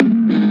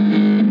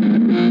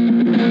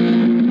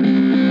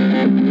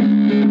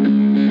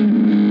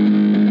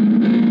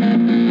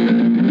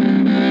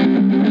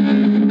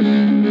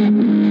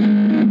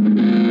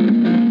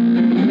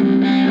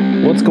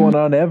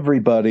on,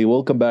 everybody?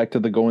 Welcome back to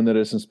the Going the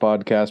Distance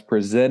podcast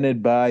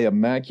presented by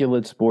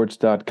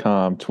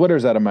ImmaculateSports.com.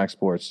 Twitter's at Immac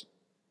Sports.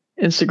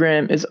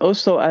 Instagram is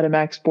also at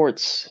Immac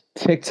Sports.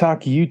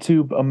 TikTok,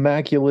 YouTube,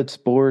 Immaculate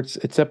Sports.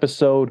 It's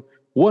episode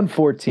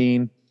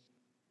 114.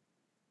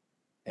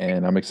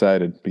 And I'm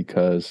excited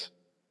because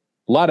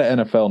a lot of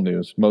NFL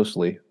news,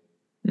 mostly.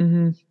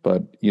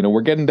 But,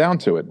 we're getting down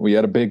to it. We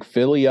had a big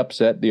Philly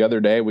upset the other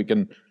day. We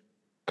can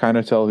kind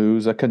of tell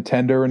who's a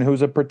contender and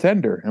who's a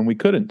pretender, and we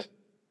couldn't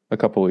a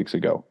couple weeks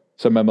ago.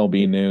 Some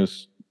MLB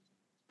news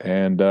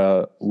and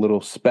a little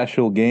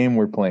special game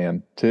we're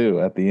playing too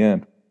at the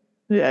end.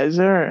 Yeah,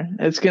 sir.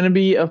 It's going to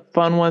be a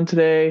fun one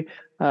today.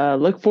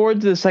 Look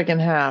forward to the second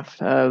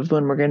half of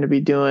when we're going to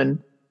be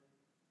doing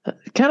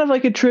kind of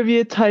like a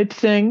trivia type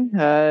thing.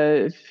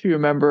 If you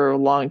remember, a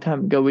long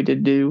time ago we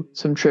did do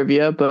some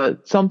trivia,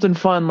 but something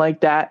fun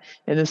like that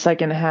in the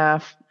second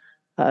half.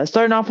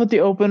 Starting off with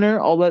the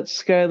opener, I'll let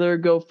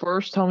Skylar go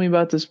first. Tell me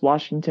about this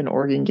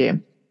Washington-Oregon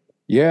game.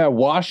 Yeah,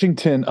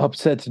 Washington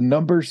upsets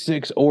number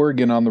 6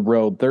 Oregon on the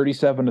road,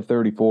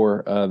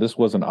 37-34. This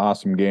was an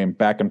awesome game,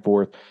 back and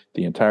forth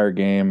the entire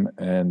game.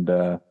 And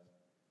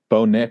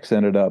Bo Nix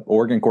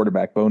Oregon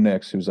quarterback Bo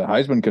Nix, who's a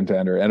Heisman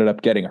contender, ended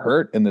up getting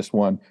hurt in this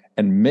one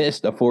and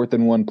missed a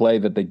 4th-and-1 play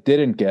that they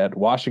didn't get.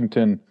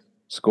 Washington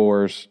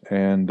scores,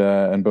 and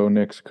Bo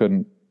Nix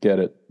couldn't get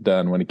it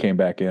done when he came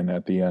back in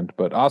at the end.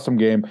 But awesome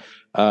game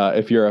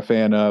if you're a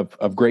fan of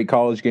great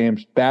college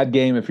games. Bad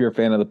game if you're a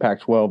fan of the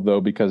Pac-12, though,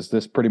 because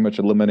this pretty much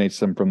eliminates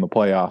them from the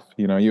playoff.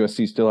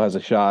 USC still has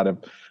a shot if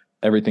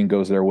everything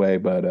goes their way,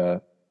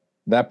 but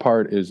that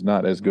part is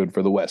not as good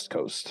for the West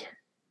Coast.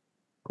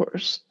 Of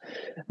course.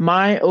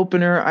 My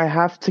opener, I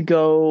have to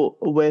go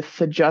with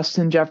the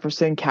Justin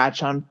Jefferson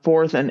catch on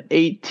 4th and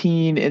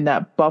 18 in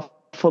that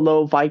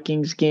Buffalo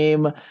Vikings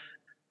game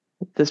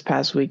this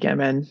past weekend,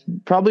 man.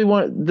 Probably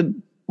one of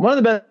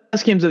the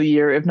best games of the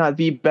year, if not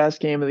the best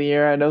game of the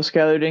year. I know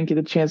Skylar didn't get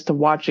a chance to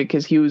watch it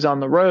because he was on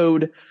the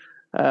road.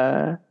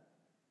 But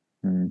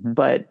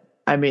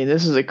I mean,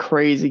 this is a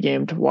crazy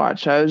game to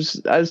watch. I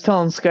was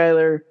telling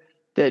Skylar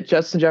that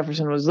Justin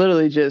Jefferson was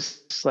literally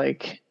just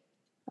like,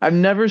 I've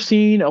never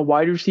seen a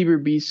wide receiver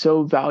be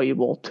so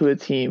valuable to a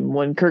team.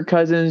 When Kirk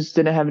Cousins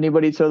didn't have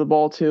anybody to throw the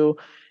ball to,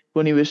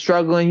 when he was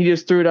struggling, he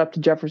just threw it up to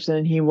Jefferson,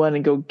 and he went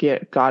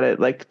and got it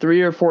like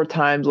 3 or 4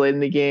 times late in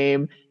the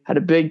game. Had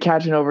a big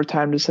catch in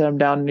overtime to set him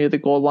down near the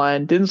goal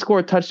line. Didn't score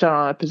a touchdown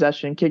on a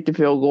possession, kicked a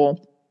field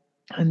goal.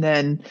 And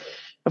then,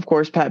 of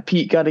course, Pat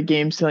Pete got a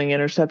game-sealing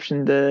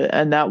interception to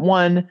end that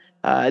one.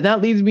 And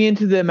that leads me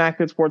into the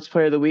Immaculate Sports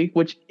Player of the Week,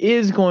 which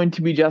is going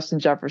to be Justin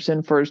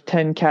Jefferson for his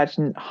 10-catch,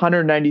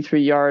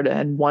 193-yard,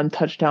 and 1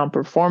 touchdown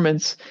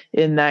performance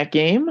in that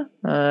game.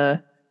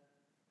 Felt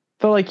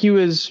like he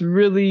was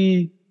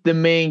really the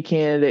main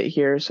candidate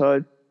here, so I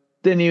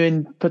didn't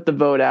even put the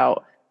vote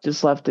out.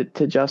 Just left it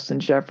to Justin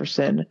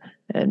Jefferson.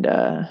 And,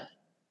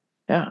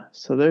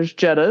 so there's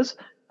Jettas.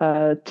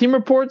 Team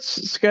reports,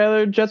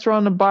 Skylar, Jets are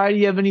on the bye. Do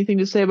you have anything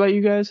to say about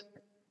you guys?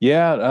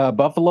 Yeah,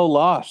 Buffalo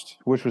lost,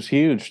 which was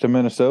huge to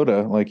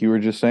Minnesota, like you were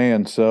just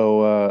saying.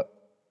 So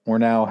we're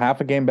now half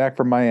a game back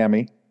from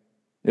Miami.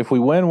 If we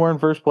win, we're in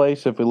first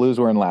place. If we lose,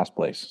 we're in last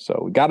place.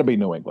 So we got to beat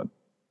New England.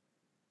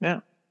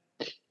 Yeah.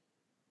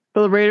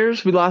 For the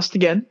Raiders, we lost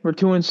again. We're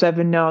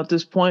 2-7 now at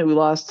this point. We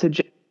lost to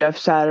Jeff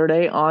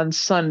Saturday on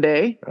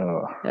Sunday.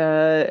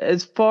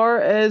 As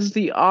far as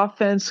the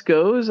offense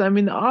goes, I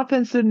mean, the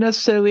offense didn't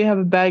necessarily have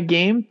a bad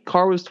game.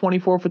 Carr was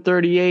 24 for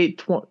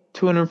 38,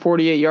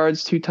 248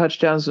 yards, 2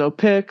 touchdowns, no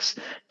picks.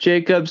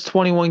 Jacobs,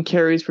 21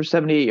 carries for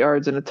 78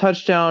 yards and a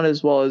touchdown,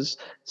 as well as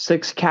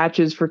 6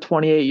 catches for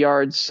 28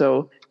 yards.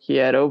 So he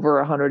had over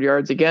 100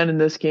 yards again in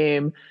this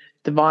game.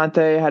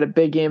 Devontae had a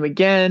big game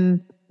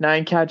again.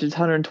 9 catches,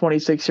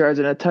 126 yards,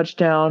 and a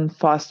touchdown.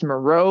 Foster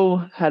Moreau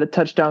had a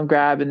touchdown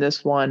grab in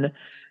this one.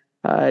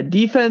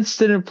 Defense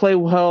didn't play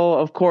well,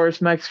 of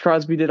course. Max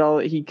Crosby did all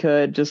that he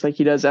could, just like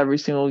he does every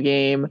single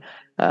game.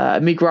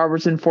 Meek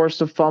Robertson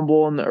forced a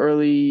fumble in the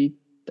early,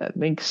 I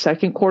think,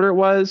 second quarter it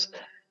was.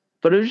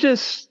 But it's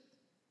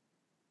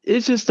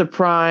just a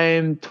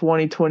prime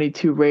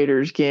 2022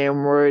 Raiders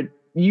game where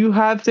you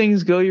have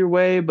things go your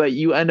way, but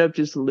you end up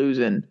just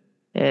losing.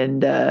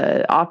 And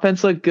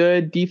offense looked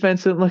good.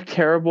 Defense didn't look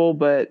terrible,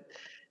 but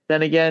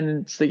then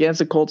again, it's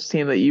against a Colts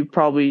team that you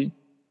probably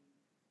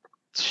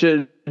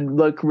should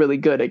look really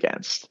good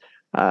against.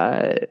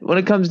 When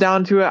it comes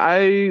down to it,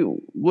 I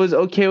was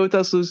okay with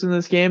us losing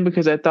this game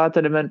because I thought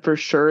that it meant for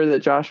sure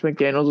that Josh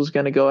McDaniels was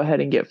going to go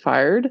ahead and get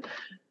fired.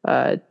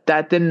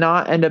 That did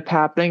not end up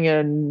happening,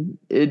 and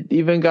it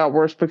even got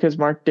worse because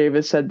Mark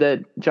Davis said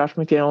that Josh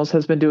McDaniels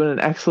has been doing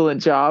an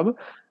excellent job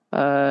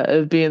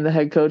of being the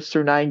head coach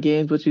through 9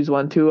 games, which he's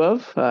won 2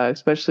 of,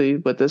 especially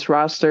with this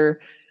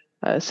roster.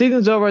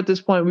 Season's over at this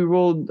point. We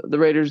ruled the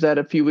Raiders that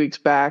a few weeks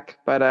back,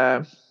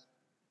 but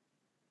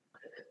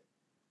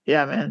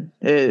yeah, man,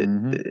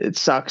 it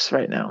sucks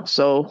right now.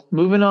 So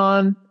moving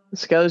on,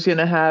 Skyler's going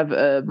to have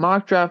a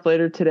mock draft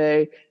later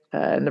today,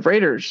 and the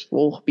Raiders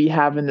will be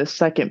having the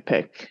second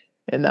pick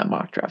in that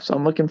mock draft. So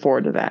I'm looking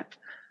forward to that.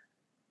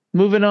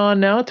 Moving on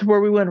now to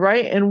where we went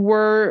right and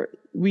where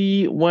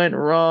we went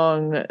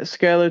wrong.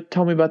 Skylar,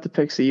 tell me about the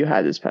picks that you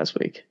had this past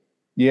week.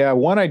 Yeah,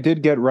 one I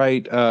did get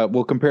right.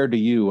 Well, compared to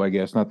you, I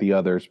guess, not the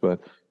others,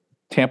 but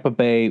Tampa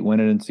Bay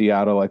winning in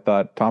Seattle. I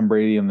thought Tom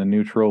Brady in the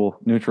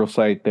neutral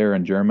site there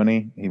in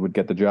Germany, he would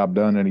get the job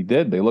done, and he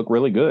did. They look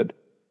really good,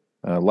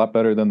 a lot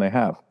better than they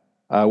have.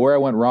 Where I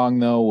went wrong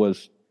though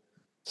was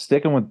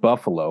sticking with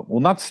Buffalo. Well,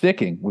 not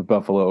sticking with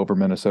Buffalo over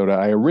Minnesota.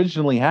 I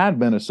originally had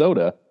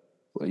Minnesota,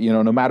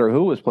 no matter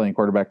who was playing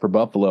quarterback for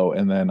Buffalo.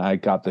 And then I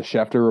got the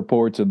Schefter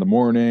reports in the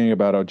morning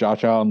about how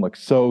Josh Allen looked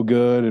so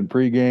good in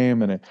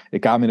pregame, and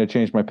it got me to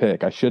change my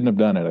pick. I shouldn't have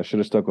done it. I should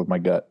have stuck with my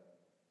gut.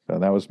 So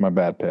that was my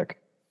bad pick.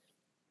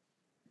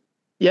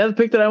 Yeah, the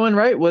pick that I went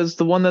right was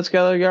the one that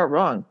Skylar got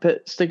wrong.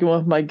 Sticking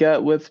with my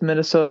gut with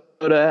Minnesota.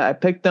 I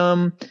picked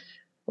them.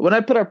 When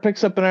I put our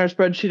picks up in our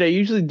spreadsheet, I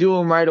usually do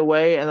them right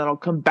away, and then I'll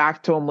come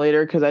back to them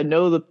later because I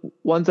know the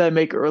ones I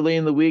make early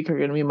in the week are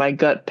going to be my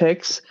gut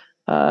picks.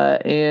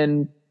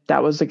 And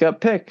that was the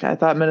gut pick. I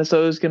thought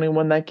Minnesota was going to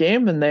win that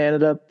game, and they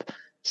ended up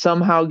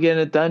somehow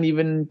getting it done,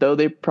 even though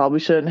they probably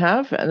shouldn't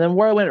have. And then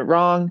where I went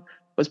wrong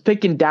was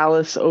picking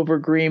Dallas over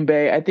Green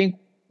Bay. I think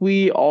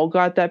we all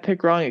got that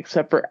pick wrong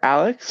except for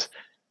Alex.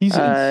 He's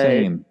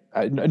insane.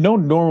 No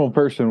normal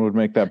person would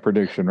make that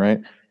prediction, right?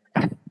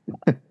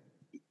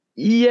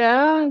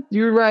 Yeah,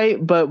 you're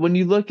right. But when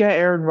you look at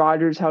Aaron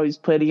Rodgers, how he's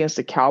played against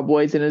the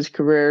Cowboys in his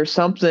career,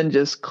 something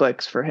just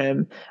clicks for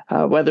him.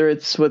 Whether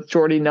it's with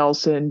Jordy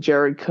Nelson,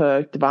 Jared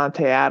Cook,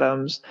 Devontae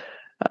Adams,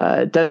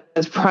 Des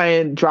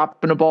Bryant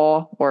dropping a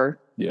ball or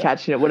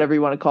catching it, whatever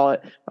you want to call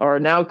it, or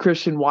now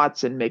Christian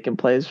Watson making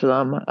plays for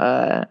them.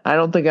 I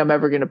don't think I'm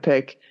ever going to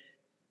pick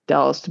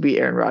Dallas to beat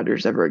Aaron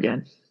Rodgers ever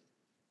again.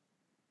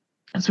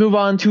 Let's move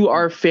on to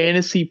our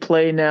fantasy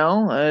play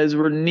now as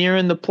we're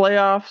nearing the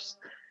playoffs.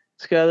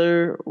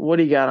 Skyler, what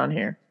do you got on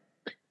here?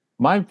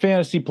 My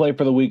fantasy play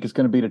for the week is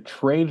going to be to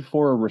trade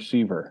for a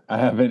receiver. I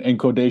have in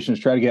quotations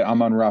try to get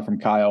Amon-Ra from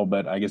Kyle,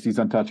 but I guess he's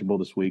untouchable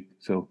this week,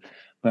 so I'm going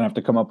to have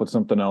to come up with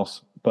something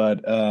else.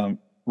 But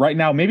right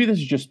now, maybe this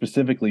is just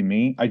specifically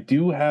me. I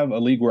do have a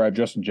league where I have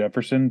Justin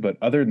Jefferson, but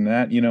other than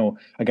that,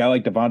 a guy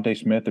like Devontae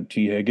Smith or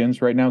T.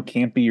 Higgins right now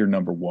can't be your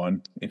number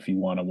one if you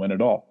want to win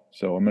it all.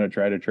 So I'm going to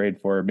try to trade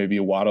for maybe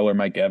a Waddle or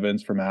Mike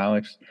Evans from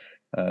Alex,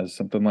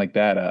 something like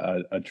that,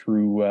 a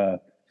true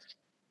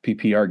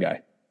PPR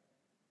guy.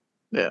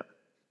 Yeah.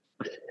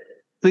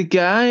 The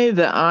guy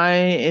that I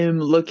am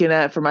looking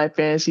at for my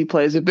fantasy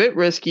play is a bit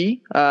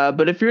risky,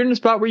 but if you're in a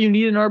spot where you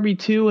need an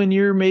RB2 and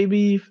you're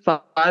maybe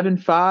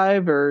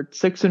 5-5 or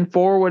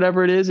 6-4,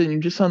 whatever it is, and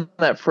you're just on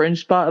that fringe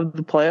spot of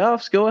the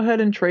playoffs, go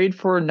ahead and trade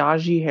for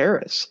Najee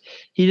Harris.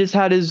 He just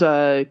had his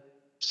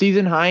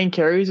season high in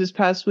carries this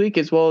past week,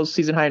 as well as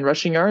season high in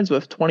rushing yards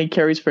with 20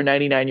 carries for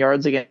 99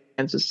 yards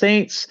against the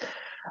Saints.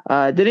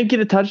 Didn't get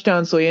a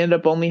touchdown, so he ended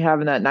up only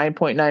having that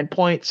 9.9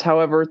 points.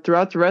 However,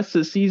 throughout the rest of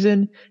the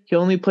season, he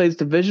only plays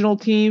divisional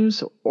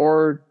teams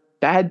or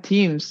bad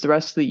teams the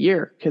rest of the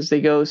year because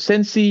they go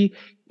Cincy,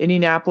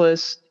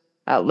 Indianapolis,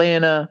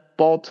 Atlanta,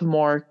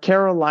 Baltimore,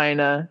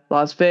 Carolina,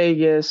 Las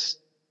Vegas,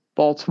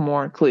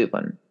 Baltimore, and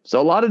Cleveland.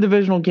 So a lot of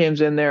divisional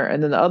games in there,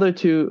 and then the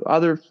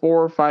other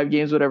 4 or 5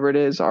 games, whatever it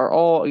is, are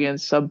all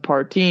against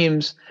subpar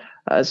teams.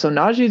 So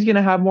Najee is going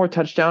to have more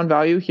touchdown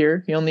value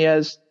here. He only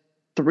has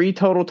 3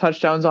 total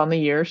touchdowns on the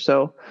year,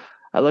 so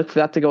I look for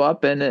that to go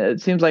up, and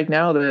it seems like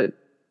now that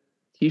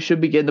he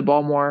should be getting the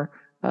ball more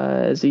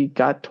as he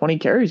got 20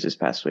 carries this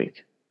past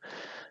week.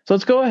 So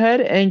let's go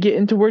ahead and get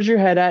into where's your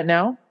head at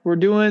now. We're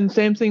doing the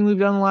same thing we've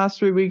done the last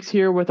 3 weeks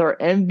here with our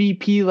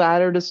MVP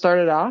ladder to start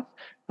it off.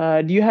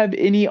 Do you have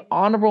any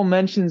honorable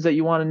mentions that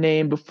you want to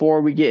name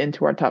before we get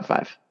into our top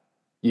 5?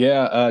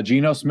 Yeah,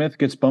 Geno Smith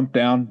gets bumped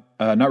down.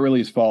 Not really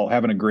his fault,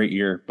 having a great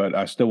year, but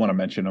I still want to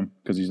mention him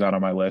because he's not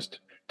on my list.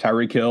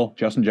 Tyreek Hill,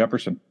 Justin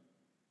Jefferson.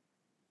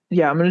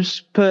 Yeah, I'm going to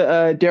just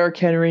put Derrick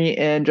Henry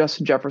and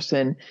Justin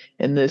Jefferson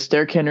in this.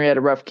 Derrick Henry had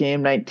a rough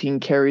game, 19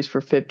 carries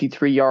for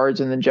 53 yards,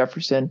 and then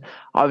Jefferson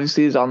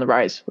obviously is on the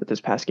rise with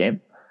this past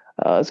game.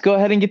 Let's go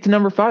ahead and get to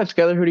number 5.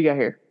 Skyler, who do you got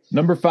here?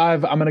 Number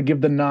 5, I'm going to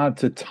give the nod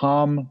to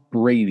Tom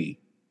Brady.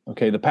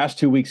 Okay, the past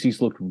 2 weeks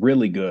he's looked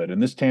really good,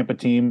 and this Tampa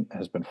team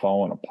has been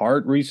falling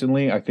apart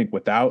recently. I think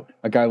without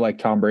a guy like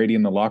Tom Brady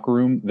in the locker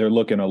room, they're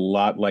looking a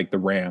lot like the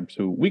Rams,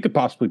 who we could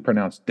possibly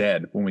pronounce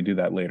dead when we do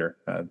that later.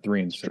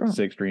 3-6,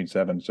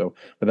 3-7. So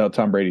without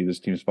Tom Brady, this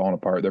team's falling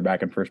apart. They're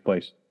back in first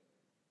place.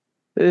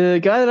 The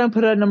guy that I'm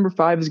put at number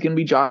 5 is going to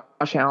be Josh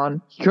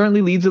Allen. He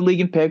currently leads the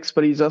league in picks,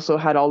 but he's also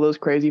had all those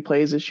crazy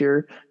plays this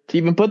year to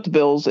even put the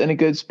Bills in a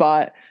good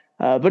spot.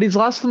 But he's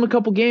lost them a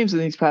couple games in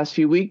these past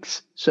few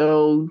weeks,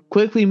 so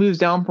quickly moves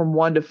down from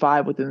 1 to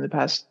 5 within the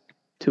past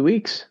 2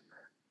 weeks.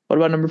 What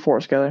about number 4,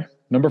 Skyler?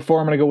 Number 4,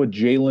 I'm going to go with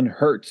Jalen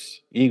Hurts,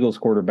 Eagles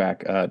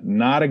quarterback.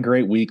 Not a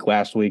great week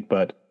last week,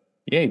 but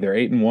yay, they're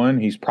 8-1.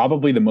 He's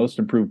probably the most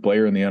improved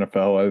player in the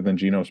NFL other than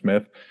Geno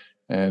Smith,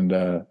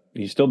 and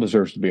he still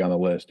deserves to be on the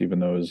list, even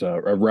though it was a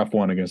rough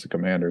one against the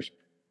Commanders.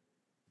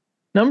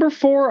 Number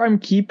 4, I'm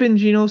keeping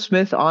Geno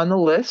Smith on the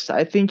list.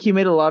 I think he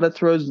made a lot of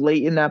throws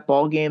late in that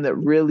ball game that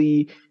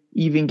really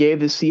even gave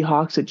the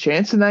Seahawks a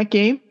chance in that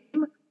game.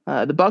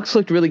 The Bucs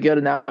looked really good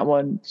in that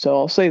one, so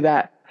I'll say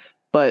that.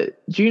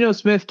 But Geno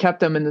Smith kept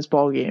them in this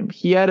ball game.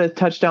 He had a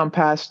touchdown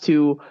pass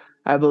to,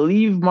 I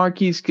believe,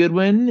 Marquise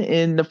Goodwin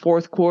in the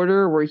fourth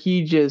quarter, where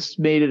he just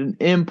made an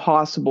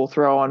impossible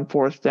throw on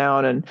fourth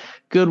down, and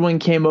Goodwin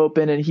came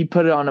open and he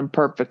put it on him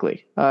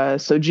perfectly.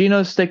 So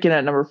Geno's sticking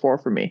at number 4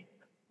 for me.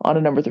 On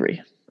to number 3.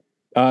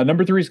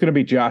 Number 3 is going to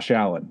be Josh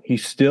Allen.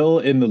 He's still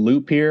in the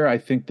loop here. I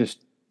think this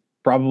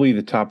probably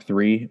the top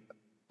 3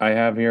 I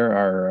have here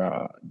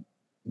are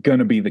going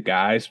to be the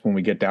guys when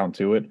we get down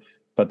to it.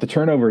 But the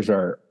turnovers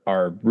are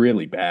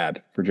really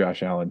bad for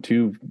Josh Allen.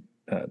 2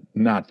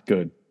 not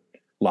good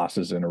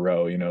losses in a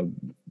row,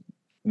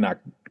 not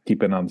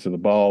keeping onto the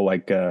ball.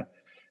 Like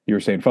you were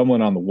saying,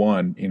 fumbling on the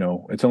one,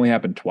 it's only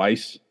happened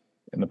twice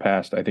in the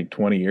past, I think,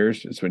 20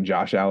 years. It's been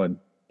Josh Allen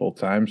both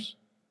times.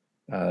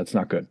 It's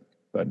not good,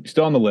 but he's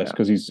still on the list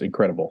because he's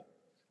incredible.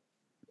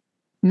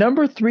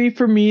 Number 3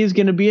 for me is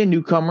going to be a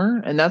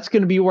newcomer, and that's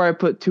going to be where I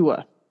put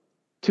Tua.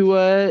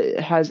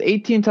 Tua has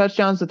 18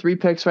 touchdowns to 3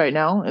 picks right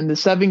now. In the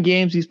 7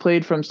 games he's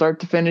played from start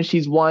to finish,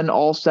 he's won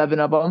all 7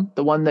 of them.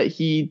 The one that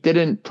he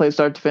didn't play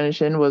start to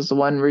finish in was the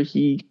one where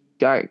he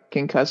got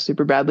concussed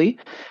super badly.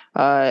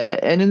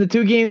 And in the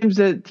 2 games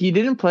that he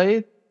didn't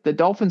play, the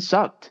Dolphins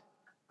sucked.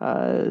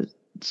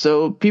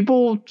 So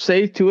people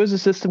say Tua's a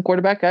system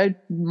quarterback. I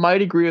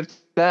might agree with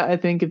that. I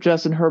think if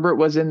Justin Herbert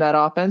was in that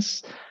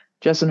offense,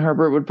 Justin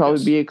Herbert would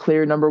probably be a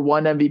clear number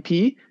 1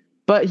 MVP,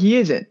 but he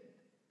isn't.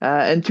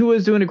 And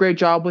Tua's doing a great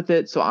job with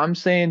it, so I'm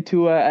saying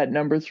Tua at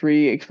number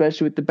 3,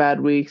 especially with the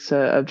bad weeks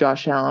of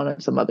Josh Allen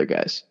and some other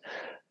guys.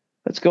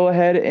 Let's go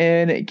ahead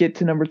and get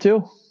to number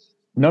 2.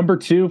 Number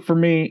 2 for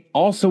me,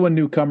 also a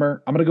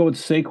newcomer. I'm going to go with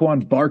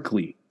Saquon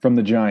Barkley from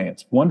the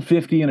Giants.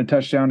 150 and a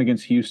touchdown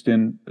against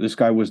Houston. This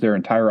guy was their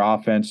entire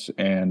offense,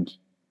 and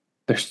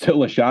there's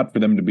still a shot for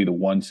them to be the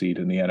 1 seed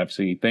in the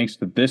NFC thanks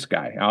to this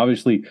guy.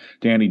 Obviously,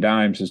 Danny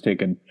Dimes has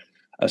taken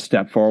a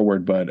step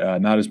forward, but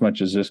not as much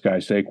as this guy,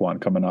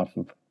 Saquon, coming off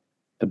of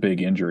the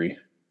big injury.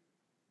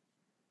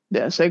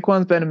 Yeah,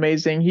 Saquon's been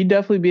amazing. He'd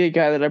definitely be a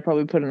guy that I'd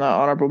probably put in that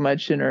honorable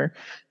mention or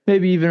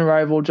maybe even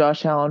rival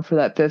Josh Allen for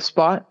that 5th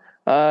spot.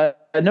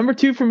 Number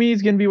 2 for me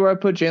is going to be where I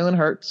put Jalen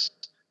Hurts.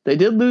 They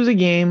did lose a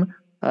game,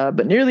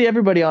 but nearly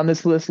everybody on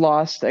this list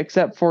lost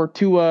except for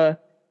Tua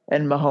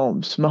and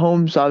Mahomes.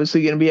 Mahomes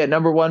obviously going to be at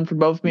number 1 for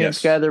both me and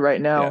Skyler right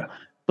now. Yeah.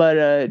 But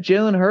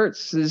Jalen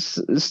Hurts is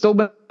still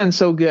been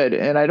so good,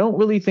 and I don't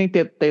really think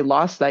that they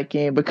lost that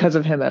game because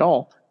of him at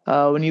all.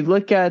 When you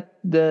look at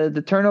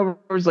the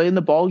turnovers late in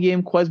the ball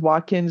game, Quez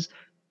Watkins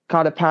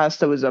caught a pass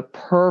that was a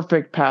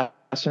perfect pass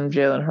from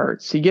Jalen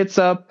Hurts. He gets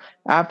up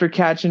after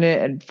catching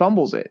it and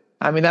fumbles it.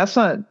 I mean, that's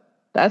not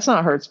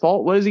Hurts'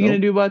 fault. What is he going to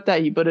do about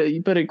that? He put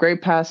a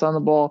great pass on the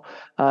ball.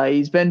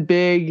 He's been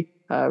big,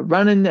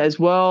 running as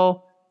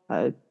well.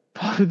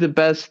 Probably the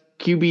best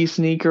QB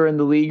sneaker in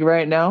the league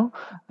right now.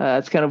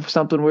 It's kind of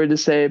something weird to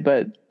say,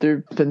 but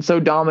they've been so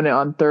dominant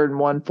on 3rd and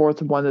 1,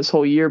 4th and 1 this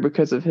whole year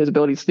because of his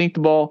ability to sneak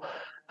the ball.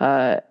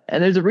 And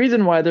there's a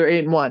reason why they're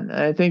 8-1. And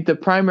I think the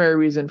primary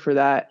reason for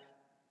that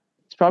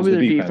is probably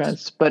their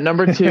defense. But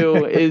number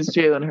 2 is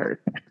Jalen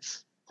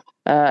Hurts.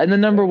 And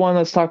then number 1,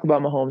 let's talk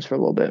about Mahomes for a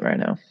little bit right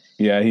now.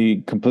 Yeah,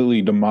 he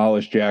completely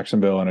demolished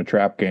Jacksonville in a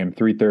trap game,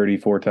 330,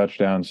 4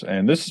 touchdowns.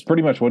 And this is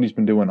pretty much what he's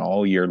been doing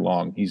all year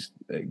long. He's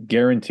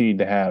guaranteed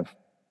to have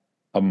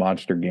a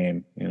monster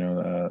game.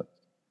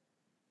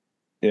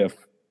 If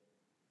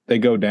they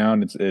go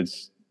down,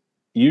 it's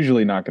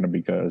usually not going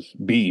to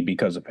be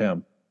because of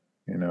him.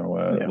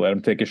 Let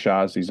him take his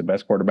shots. He's the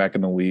best quarterback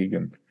in the league.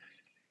 And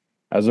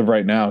as of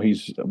right now,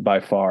 he's by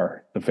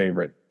far the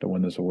favorite to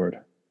win this award.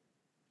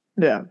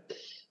 Yeah.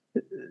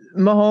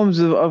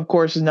 Mahomes, of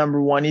course, is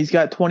number 1. He's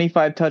got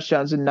 25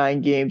 touchdowns in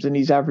 9 games, and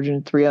he's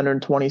averaging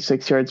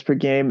 326 yards per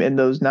game in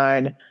those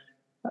 9.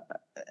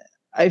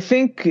 I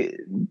think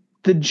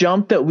the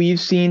jump that we've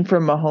seen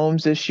from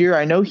Mahomes this year,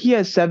 I know he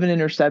has 7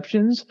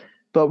 interceptions,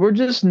 but we're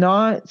just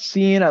not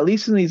seeing, at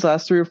least in these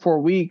last 3 or 4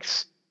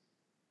 weeks,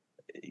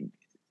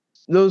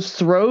 those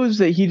throws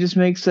that he just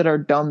makes that are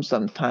dumb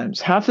sometimes.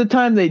 Half the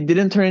time they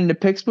didn't turn into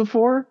picks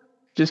before,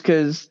 just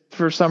because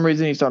for some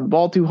reason he's on the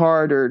ball too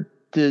hard or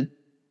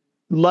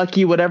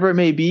lucky, whatever it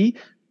may be.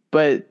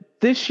 But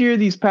this year,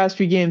 these past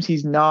few games,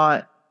 he's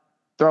not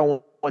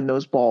throwing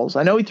those balls.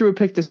 I know he threw a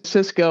pick to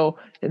Cisco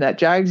in that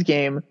Jags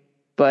game,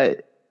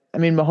 but I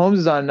mean, Mahomes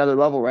is on another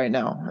level right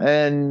now.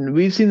 And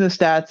we've seen the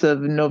stats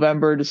of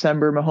November,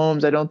 December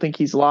Mahomes. I don't think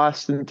he's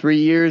lost in 3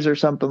 years or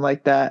something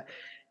like that.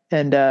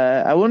 And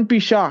I wouldn't be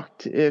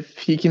shocked if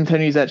he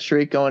continues that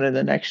streak going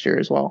into next year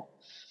as well.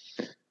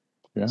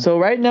 Yeah. So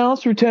right now,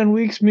 through 10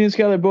 weeks, me and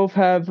Skyler both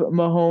have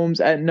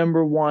Mahomes at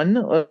number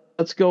 1.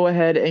 Let's go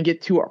ahead and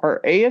get to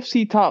our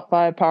AFC top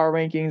 5 power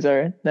rankings,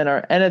 or then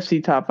our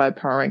NFC top 5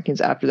 power rankings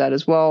after that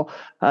as well.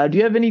 Do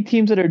you have any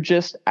teams that are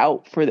just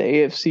out for the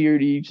AFC, or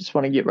do you just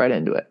want to get right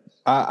into it?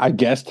 I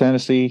guess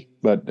Tennessee,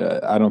 but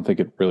I don't think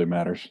it really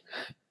matters.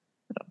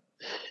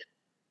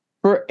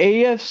 For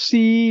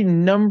AFC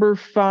number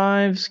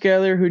 5,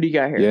 Skyler, who do you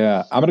got here?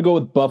 Yeah, I'm going to go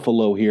with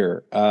Buffalo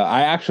here.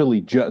 I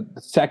actually just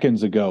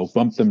seconds ago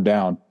bumped them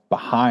down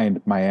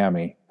behind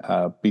Miami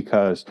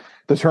because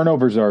the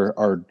turnovers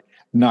are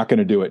not going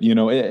to do it.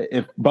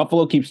 If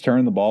Buffalo keeps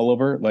turning the ball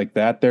over like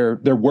that, they're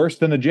worse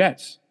than the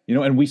Jets.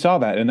 And we saw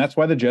that, and that's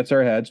why the Jets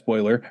are ahead.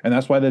 Spoiler, and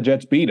that's why the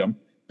Jets beat them,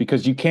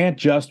 because you can't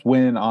just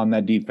win on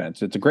that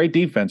defense. It's a great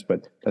defense,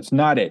 but that's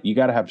not it. You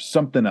got to have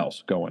something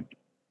else going.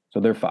 So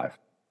they're 5.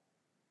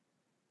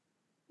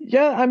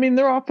 Yeah, I mean,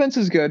 their offense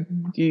is good.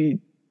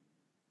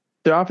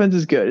 Their offense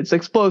is good. It's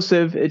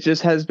explosive. It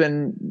just has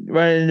been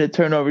running into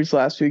turnovers the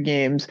last few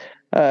games.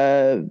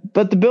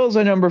 But the Bills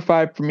are number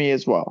 5 for me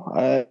as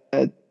well.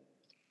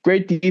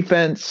 Great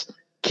defense,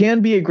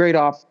 can be a great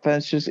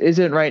offense, just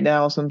isn't right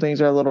now. Some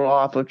things are a little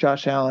off of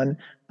Josh Allen,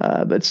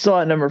 but still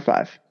at number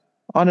 5.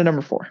 On to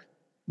number 4.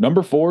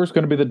 Number 4 is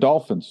going to be the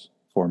Dolphins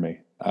for me.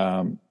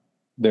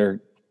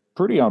 They're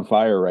pretty on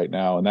fire right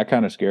now, and that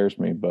kind of scares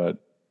me, but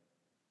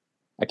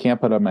I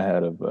can't put them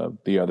ahead of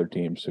the other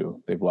teams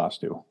who they've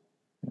lost to.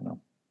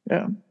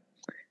 Yeah.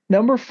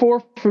 Number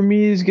 4 for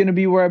me is going to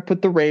be where I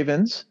put the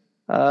Ravens.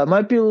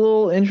 Might be a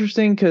little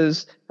interesting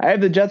because I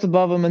have the Jets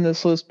above them in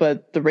this list,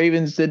 but the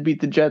Ravens did beat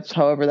the Jets.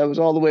 However, that was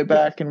all the way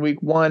back in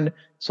week 1,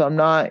 so I'm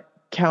not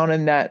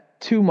counting that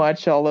too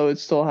much, although it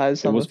still has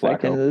some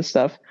effect into this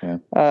stuff.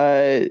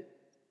 Yeah.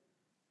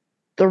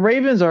 The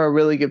Ravens are a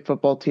really good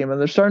football team, and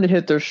they're starting to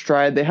hit their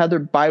stride. They had their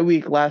bye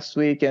week last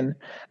week, and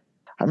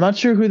I'm not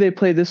sure who they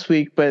play this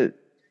week, but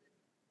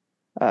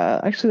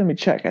actually, let me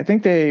check. I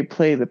think they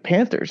play the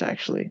Panthers,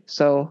 actually.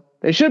 So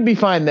they should be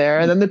fine there.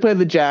 And then they play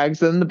the Jags,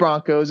 then the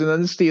Broncos, and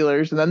then the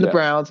Steelers, and then the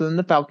Browns, and then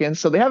the Falcons.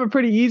 So they have a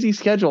pretty easy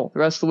schedule the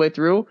rest of the way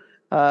through.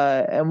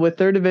 And with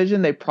their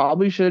division, they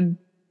probably should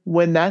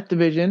win that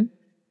division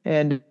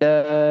and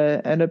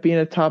end up being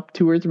a top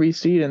 2 or 3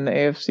 seed in the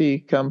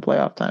AFC come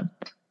playoff time.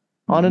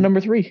 On to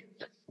number 3.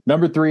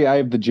 Number 3, I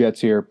have the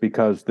Jets here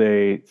because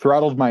they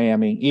throttled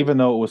Miami, even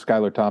though it was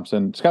Skylar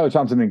Thompson. Skylar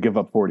Thompson didn't give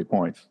up 40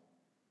 points.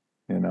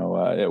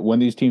 When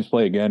these teams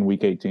play again,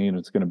 week 18,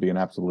 it's going to be an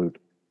absolute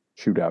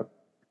shootout.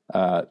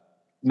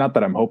 Not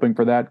that I'm hoping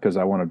for that because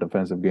I want a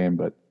defensive game,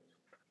 but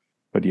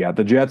yeah,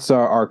 the Jets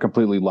are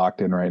completely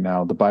locked in right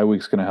now. The bye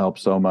week's going to help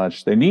so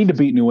much. They need to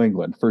beat New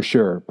England for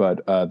sure,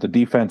 but the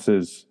defense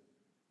is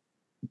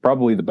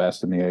probably the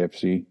best in the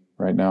AFC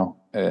right now,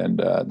 and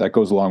that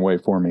goes a long way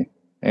for me.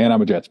 And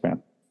I'm a Jets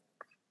fan.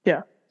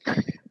 Yeah.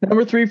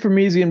 Number 3 for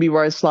me is going to be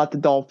where I slot the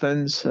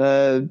Dolphins.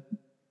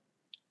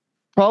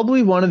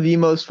 Probably one of the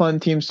most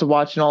fun teams to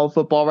watch in all of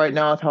football right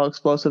now with how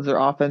explosive their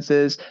offense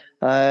is.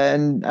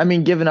 And I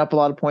mean, giving up a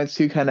lot of points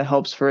too kind of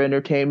helps for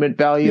entertainment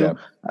value.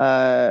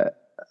 Yeah.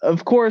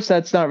 Of course,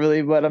 that's not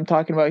really what I'm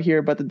talking about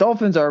here, but the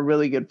Dolphins are a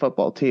really good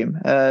football team.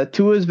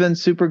 Tua's been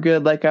super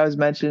good. Like I was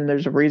mentioning,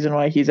 there's a reason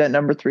why he's at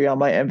number 3 on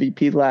my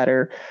MVP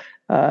ladder.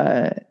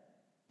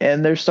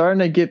 And they're starting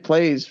to get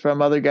plays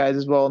from other guys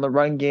as well in the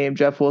run game.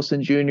 Jeff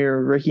Wilson Jr.,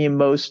 Raheem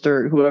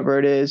Mostert, whoever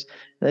it is.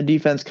 And the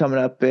defense coming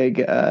up big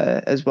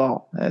as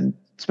well. And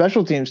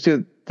special teams,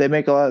 too. They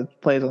make a lot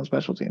of plays on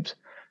special teams.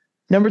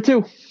 Number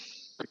 2.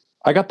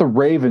 I got the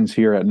Ravens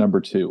here at number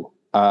 2.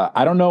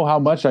 I don't know how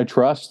much I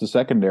trust the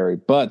secondary,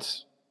 but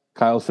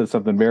Kyle said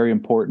something very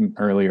important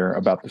earlier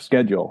about the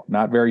schedule.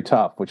 Not very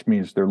tough, which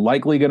means they're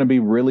likely going to be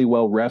really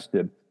well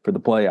rested for the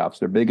playoffs.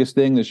 Their biggest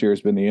thing this year has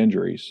been the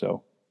injuries,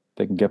 so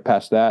they can get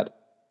past that,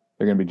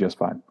 they're going to be just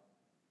fine.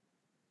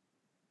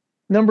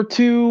 Number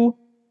 2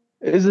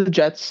 is the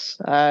Jets.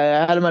 I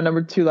had them at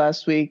number 2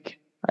 last week.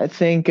 I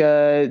think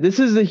this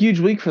is a huge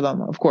week for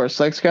them, of course.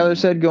 Like Skylar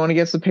said, going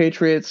against the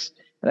Patriots.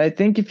 And I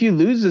think if you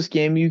lose this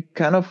game, you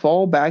kind of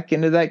fall back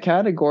into that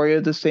category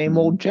of the same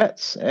old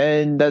Jets.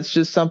 And that's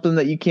just something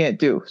that you can't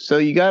do. So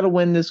you got to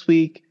win this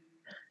week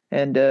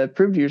and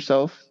prove to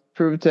yourself,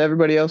 prove to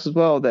everybody else as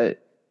well that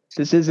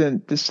this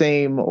isn't the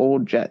same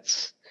old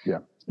Jets. Yeah.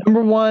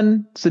 Number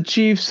 1, it's the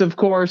Chiefs, of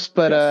course,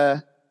 but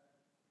yes.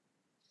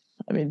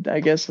 I mean,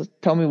 I guess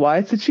tell me why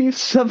it's the Chiefs.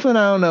 Something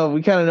I don't know.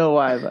 We kind of know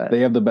why, but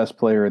they have the best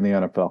player in the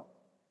NFL.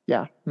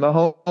 Yeah,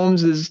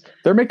 Mahomes is.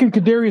 They're making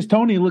Kadarius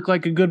Toney look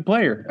like a good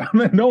player. I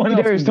mean, no one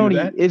else can do Toney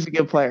that. is a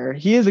good player.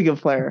 He is a good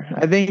player.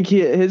 I think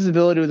his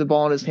ability with the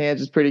ball in his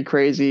hands is pretty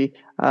crazy,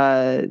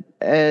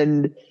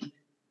 and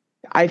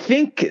I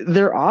think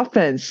their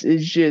offense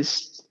is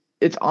just.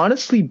 It's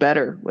honestly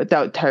better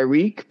without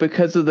Tyreek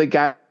because of the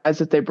guys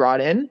that they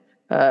brought in.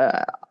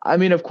 I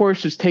mean, of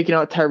course, just taking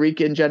out Tyreek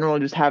in general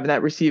and just having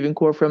that receiving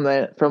core from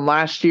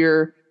last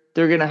year,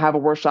 they're going to have a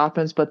worse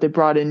offense, but they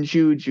brought in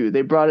Juju.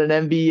 They brought in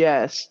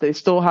MVS. They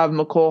still have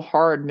McCole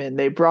Hardman.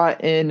 They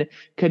brought in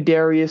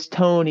Kadarius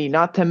Toney.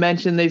 Not to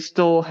mention they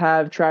still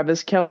have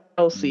Travis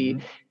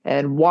Kelce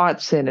and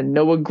Watson and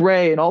Noah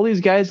Gray and all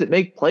these guys that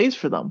make plays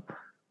for them.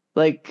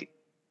 Like,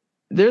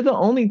 they're the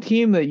only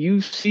team that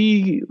you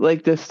see,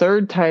 like, the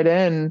third tight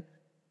end,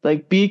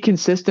 like, be a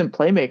consistent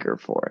playmaker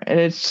for. And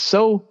it's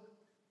so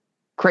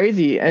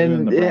crazy.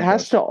 And it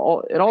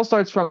all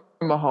starts from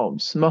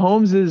Mahomes.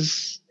 Mahomes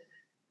is,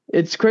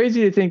 it's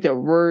crazy to think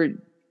that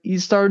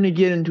he's starting to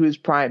get into his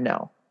prime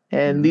now.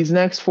 And these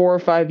next 4 or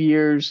 5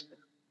 years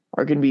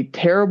are going to be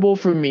terrible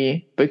for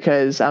me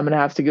because I'm going to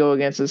have to go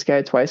against this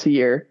guy twice a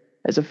year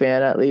as a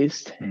fan, at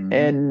least.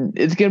 And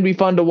it's going to be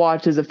fun to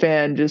watch as a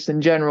fan just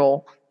in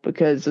general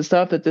because the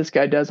stuff that this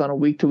guy does on a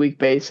week-to-week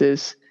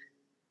basis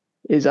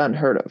is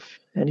unheard of.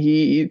 And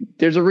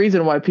there's a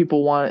reason why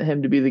people want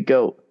him to be the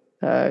GOAT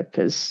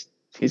because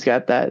he's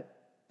got that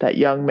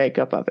young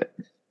makeup of it.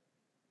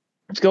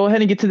 Let's go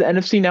ahead and get to the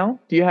NFC now.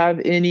 Do you have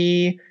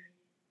any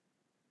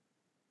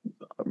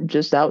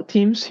just out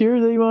teams here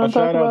that you want to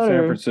talk about? Shout out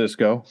San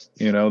Francisco.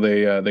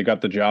 They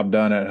got the job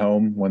done at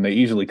home when they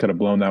easily could have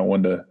blown that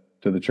one to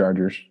the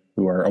Chargers,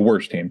 who are a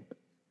worse team.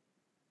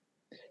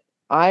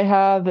 I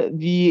have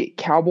the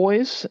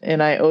Cowboys,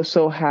 and I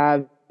also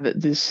have the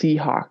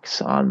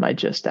Seahawks on my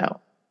just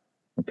out.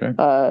 Okay.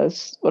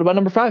 What about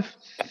number 5?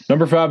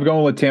 Number 5,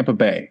 going with Tampa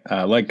Bay.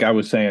 Like I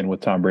was saying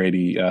with Tom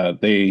Brady,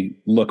 they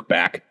look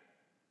back.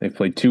 They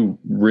played 2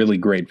 really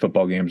great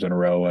football games in a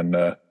row,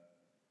 and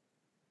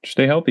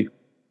stay healthy.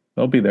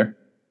 They'll be there.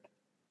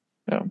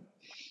 Yeah.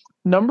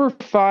 Number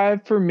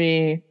 5 for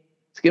me,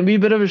 it's going to be a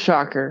bit of a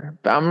shocker,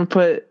 but I'm going to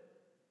put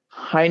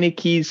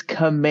Heineke's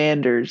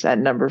Commanders at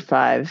number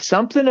 5.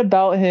 Something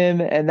about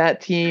him and that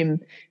team,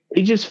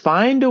 they just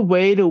find a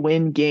way to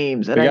win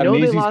games. And I know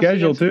they lost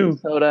schedule too,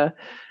 Minnesota,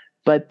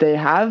 but they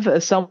have a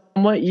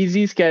somewhat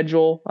easy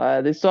schedule.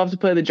 They still have to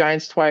play the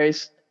Giants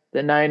twice,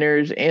 the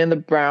Niners, and the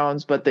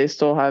Browns, but they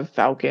still have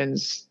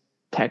Falcons,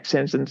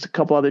 Texans, and a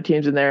couple other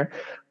teams in there.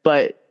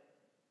 But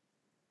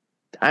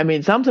I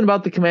mean, something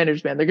about the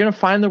Commanders, man. They're going to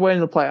find their way in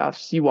the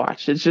playoffs. You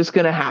watch. It's just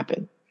going to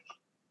happen.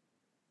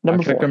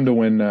 Number 4. I picked them to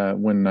win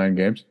 9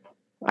 games.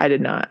 I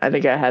did not. I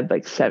think I had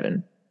like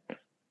 7.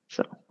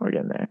 So we're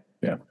getting there.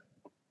 Yeah.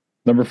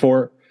 Number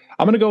 4,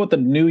 I'm going to go with the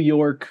New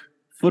York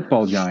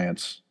Football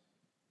Giants.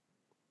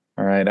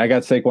 All right. I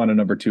got Saquon at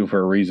number 2 for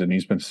a reason.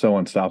 He's been so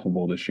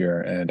unstoppable this year.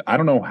 And I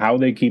don't know how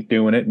they keep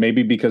doing it.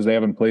 Maybe because they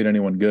haven't played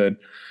anyone good.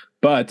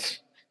 But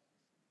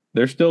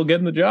they're still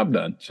getting the job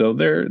done. So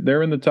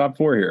they're in the top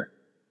 4 here.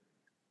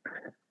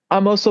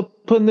 I'm also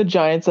putting the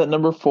Giants at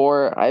number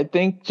 4. I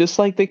think just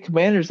like the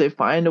Commanders, they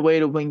find a way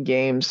to win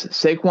games.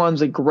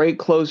 Saquon's a great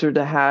closer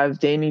to have.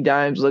 Danny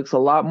Dimes looks a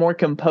lot more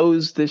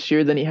composed this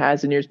year than he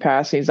has in years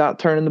past. He's not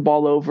turning the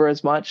ball over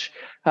as much.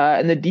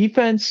 And the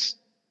defense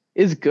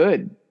is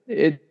good.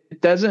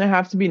 It doesn't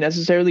have to be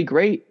necessarily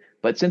great,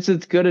 but since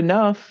it's good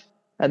enough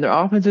and their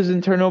offense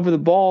doesn't turn over the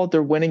ball,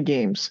 they're winning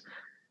games.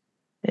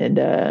 And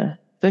I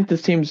think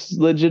this team's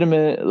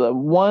legitimate,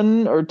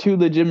 1 or 2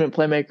 legitimate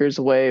playmakers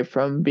away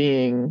from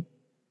being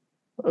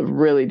a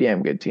really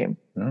damn good team.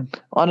 Yeah.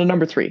 On to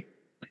number 3.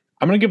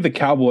 I'm going to give the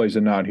Cowboys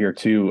a nod here,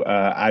 too.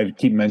 I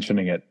keep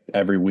mentioning it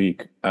every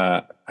week.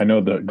 I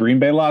know the Green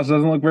Bay loss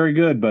doesn't look very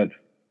good, but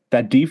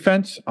that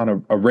defense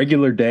on a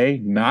regular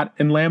day, not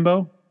in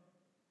Lambeau,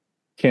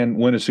 can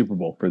win a Super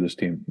Bowl for this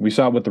team. We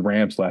saw it with the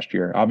Rams last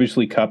year.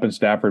 Obviously, Kupp and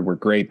Stafford were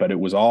great, but it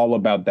was all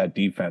about that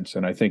defense,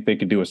 and I think they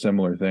could do a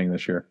similar thing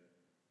this year.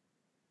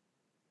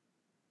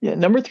 Yeah,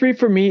 number 3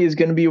 for me is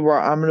going to be where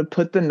I'm going to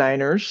put the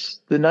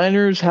Niners. The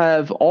Niners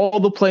have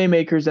all the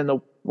playmakers in the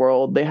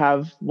world. They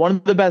have one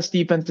of the best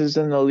defenses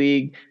in the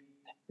league,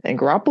 and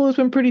Garoppolo's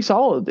been pretty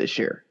solid this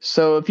year.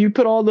 So if you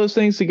put all those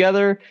things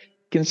together,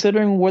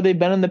 considering where they've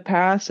been in the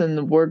past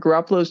and where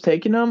Garoppolo's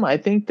taken them, I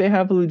think they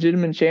have a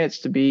legitimate chance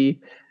to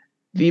be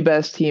the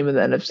best team in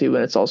the NFC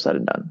when it's all said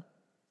and done.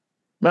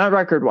 Not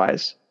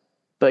record-wise,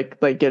 like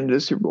getting to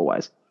the Super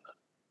Bowl-wise.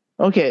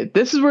 Okay,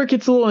 this is where it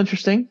gets a little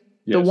interesting.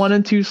 Yes. The 1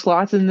 and 2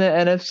 slots in the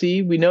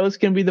NFC. We know it's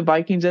going to be the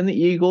Vikings and the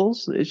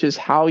Eagles. It's just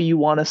how you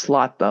want to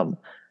slot them.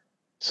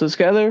 So,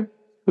 Skyler,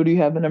 who do you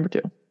have at number 2?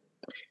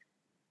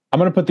 I'm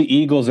going to put the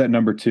Eagles at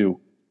number 2.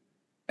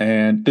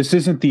 And this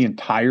isn't the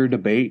entire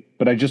debate,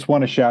 but I just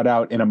want to shout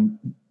out in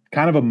a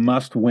kind of a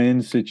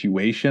must-win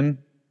situation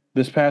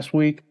this past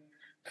week.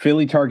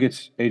 Philly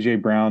targets A.J.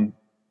 Brown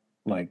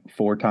like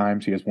 4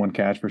 times. He has 1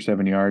 catch for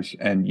 7 yards.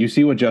 And you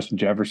see what Justin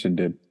Jefferson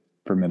did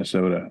for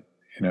Minnesota.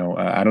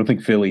 I don't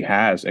think Philly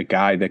has a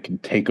guy that can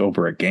take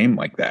over a game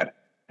like that.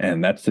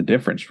 And that's the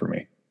difference for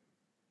me.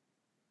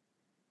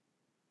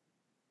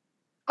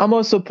 I'm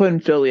also putting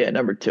Philly at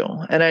number 2.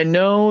 And I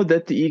know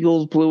that the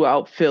Eagles blew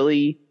out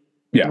Philly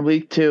in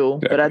week 2.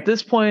 Exactly. But at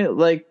this point,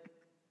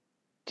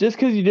 just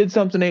because you did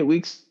something 8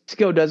 weeks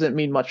ago doesn't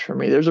mean much for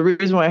me. There's a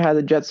reason why I had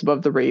the Jets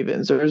above the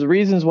Ravens. There's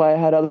reasons why I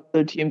had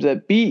other teams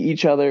that beat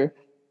each other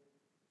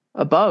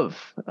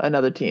above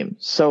another team.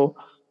 So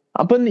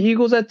I'm putting the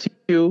Eagles at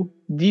 2.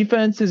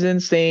 Defense is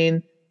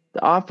insane.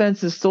 The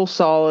offense is still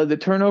solid. The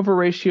turnover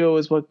ratio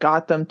is what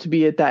got them to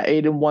be at that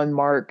 8-1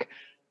 mark.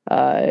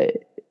 I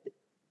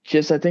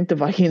think the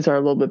Vikings are a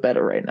little bit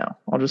better right now.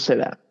 I'll just say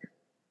that.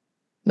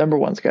 Number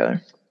 1,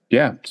 Skyler.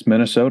 Yeah, it's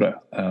Minnesota.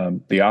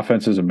 The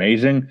offense is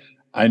amazing.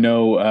 I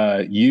know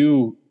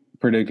you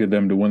predicted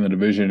them to win the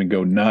division and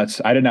go nuts.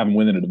 I didn't have them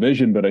win the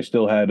division, but I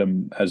still had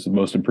them as the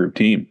most improved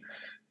team.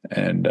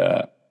 And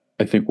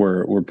I think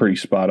we're pretty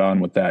spot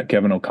on with that.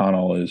 Kevin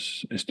O'Connell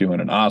is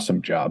doing an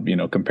awesome job,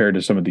 compared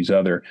to some of these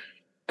other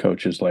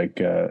coaches like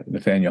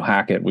Nathaniel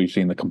Hackett. We've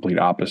seen the complete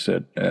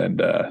opposite,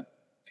 and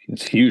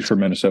It's huge for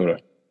Minnesota.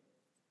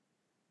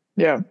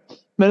 Yeah.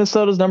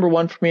 Minnesota's number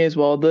one for me as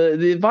well.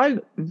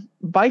 The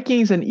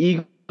Vikings and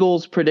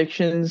Eagles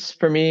predictions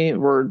for me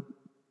were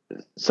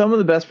some of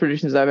the best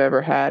predictions I've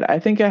ever had. I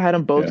think I had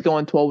them both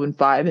going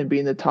 12-5 and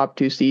being the top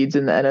 2 seeds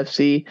in the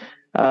NFC.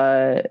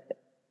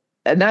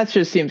 And that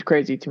just seems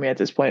crazy to me at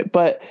this point.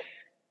 But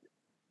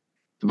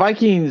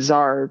Vikings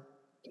are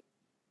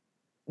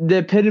the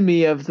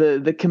epitome of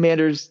the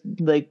Commanders'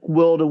 like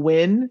will to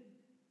win.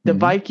 The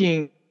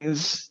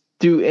Vikings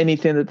do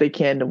anything that they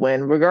can to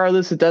win.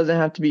 Regardless, it doesn't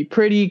have to be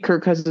pretty.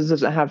 Kirk Cousins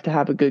doesn't have to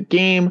have a good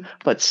game,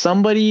 but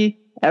somebody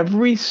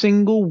every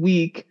single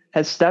week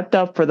has stepped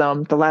up for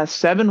them the last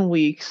 7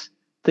 weeks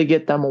to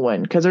get them a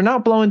win, because they're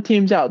not blowing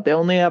teams out. They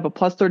only have a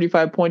plus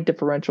 35 point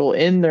differential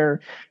in their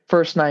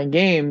first 9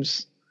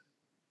 games,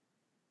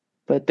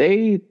 but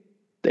they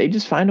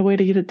just find a way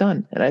to get it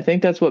done. And I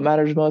think that's what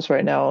matters most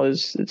right now.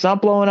 Is it's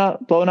not blowing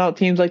out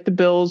teams like the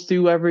Bills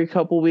do every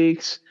couple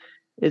weeks.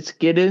 It's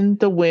getting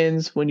the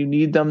wins when you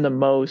need them the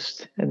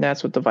most, and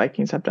that's what the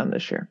Vikings have done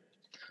this year.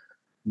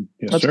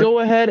 Yes, Let's go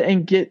ahead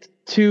and get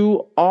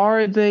to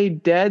Are They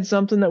Dead?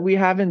 Something that we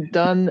haven't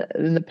done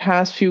in the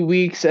past few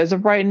weeks. As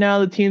of right now,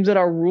 the teams that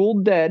are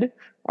ruled dead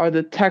are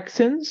the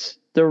Texans,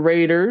 the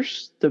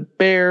Raiders, the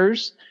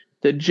Bears,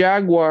 the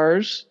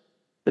Jaguars,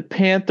 the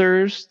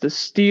Panthers, the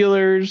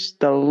Steelers,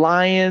 the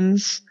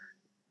Lions,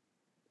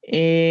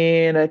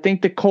 and I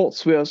think the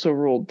Colts we also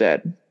ruled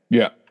dead.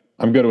 Yeah,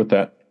 I'm good with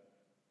that.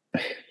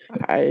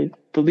 I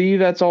believe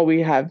that's all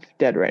we have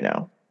dead right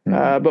now.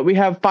 But we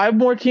have 5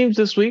 more teams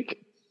this week.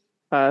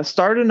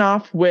 Starting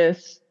off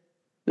with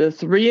the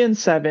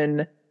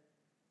 3-7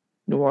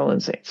 New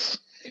Orleans Saints.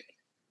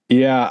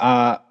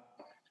 Yeah,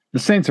 the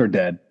Saints are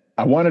dead.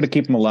 I wanted to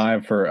keep them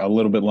alive for a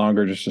little bit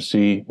longer just to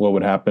see what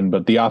would happen,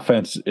 but the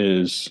offense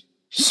is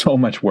so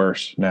much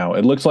worse now.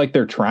 It looks like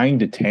they're trying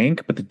to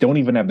tank, but they don't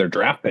even have their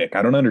draft pick.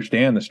 I don't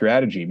understand the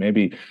strategy.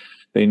 Maybe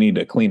they need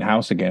to clean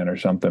house again or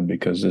something,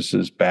 because this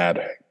is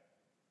bad.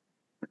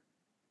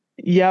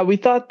 Yeah, we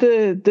thought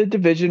the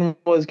division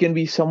was going to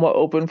be somewhat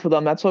open for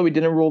them. That's why we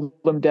didn't rule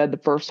them dead the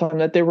first time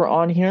that they were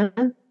on here.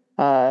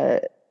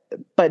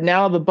 But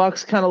now the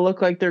Bucs kind of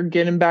look like they're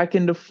getting back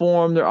into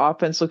form. Their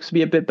offense looks to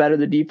be a bit better.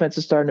 The defense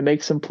is starting to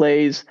make some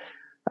plays.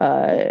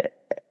 And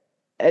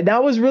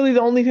that was really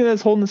the only thing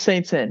that's holding the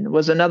Saints in,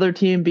 was another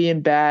team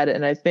being bad.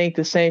 And I think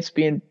the Saints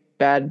being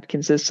bad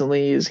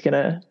consistently is going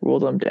to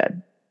rule them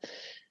dead.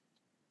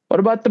 What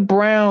about the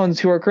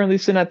Browns, who are currently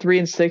sitting at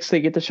 3-6? They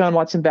get Deshaun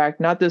Watson back,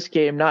 not this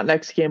game, not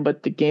next game,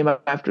 but the game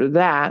after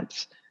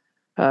that.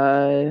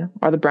 Are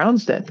the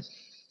Browns dead?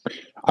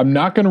 I'm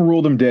not going to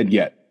rule them dead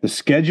yet. The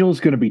schedule is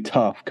going to be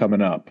tough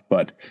coming up,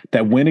 but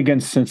that win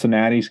against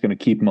Cincinnati is going to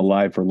keep them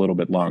alive for a little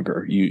bit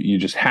longer. You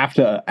just have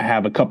to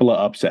have a couple of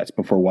upsets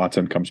before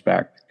Watson comes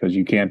back, because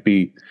you can't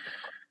be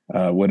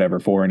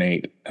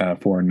 4-8,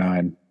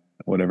 4-9,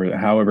 whatever,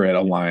 however it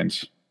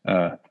aligns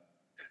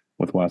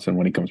with Watson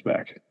when he comes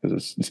back,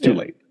 because it's too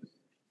late.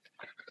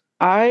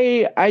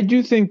 I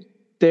do think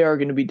they are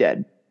going to be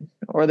dead,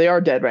 or they are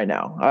dead right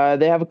now.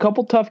 They have a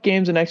couple tough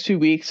games the next 2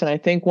 weeks, and I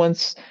think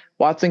once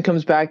Watson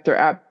comes back, they're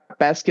at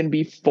best going to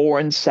be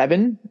 4-7.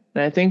 And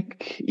I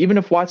think even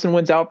if Watson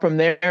wins out from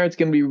there, it's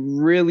going to be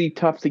really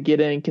tough to get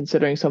in,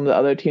 considering some of the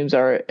other teams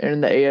are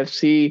in the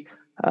AFC.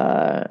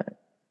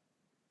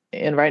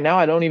 And right now,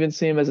 I don't even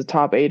see him as a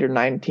top 8 or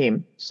 9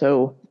 team.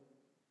 So,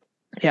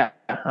 yeah,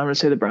 I'm going to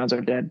say the Browns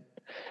are dead.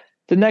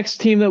 The next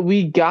team that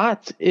we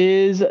got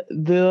is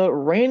the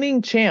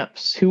reigning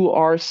champs, who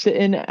are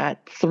sitting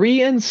at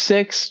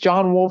 3-6.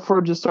 John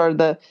Wolford just started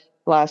the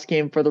last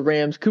game for the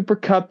Rams. Cooper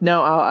Kupp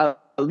now out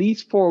at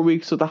least 4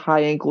 weeks with a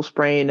high ankle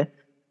sprain.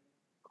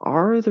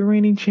 Are the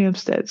reigning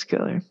champs dead,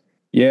 Skiller?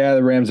 Yeah,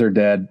 the Rams are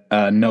dead.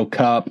 No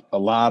Kupp, a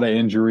lot of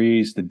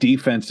injuries. The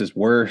defense is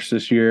worse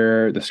this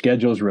year. The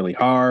schedule is really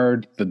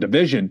hard. The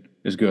division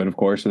is good, of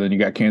course. And then you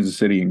got Kansas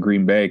City and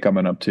Green Bay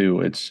coming up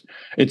too.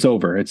 It's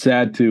over. It's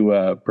sad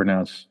to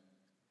pronounce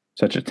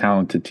such a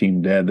talented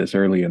team dead this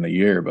early in the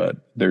year, but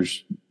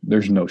there's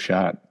no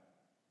shot.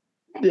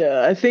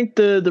 Yeah, I think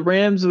the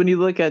Rams, when you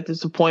look at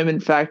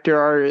disappointment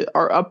factor,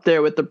 are up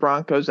there with the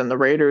Broncos and the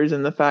Raiders,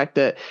 and the fact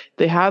that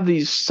they have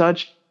these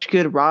such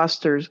good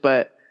rosters,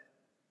 but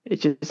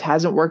it just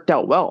hasn't worked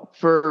out well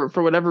for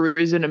whatever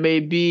reason it may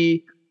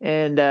be.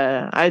 And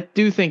I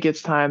do think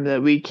it's time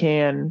that we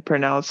can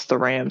pronounce the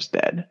Rams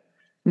dead.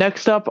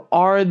 Next up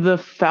are the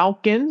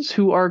Falcons,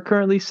 who are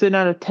currently sitting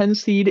at a 10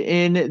 seed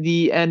in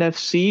the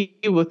NFC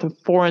with a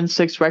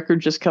 4-6 record,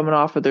 just coming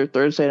off of their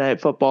Thursday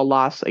Night Football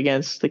loss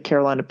against the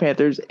Carolina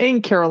Panthers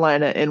in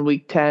Carolina in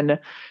Week 10.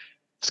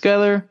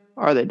 Skyler,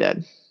 are they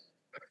dead?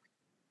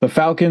 The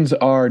Falcons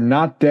are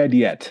not dead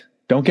yet.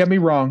 Don't get me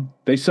wrong.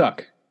 They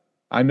suck.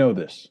 I know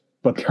this,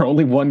 but they're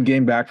only 1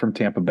 game back from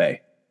Tampa Bay.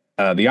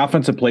 The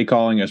offensive play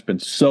calling has been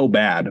so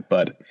bad,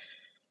 but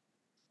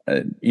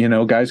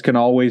guys can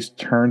always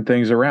turn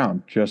things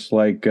around, just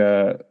like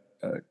the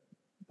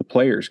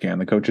players can.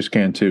 The coaches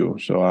can too.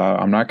 So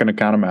I'm not going to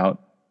count them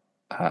out.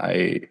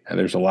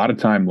 There's a lot of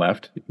time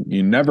left.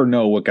 You never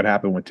know what could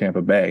happen with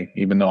Tampa Bay,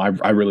 even though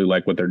I really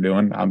like what they're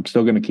doing. I'm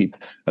still going to keep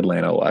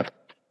Atlanta alive.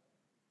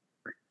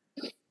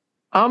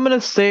 I'm going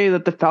to say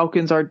that the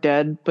Falcons are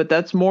dead, but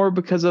that's more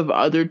because of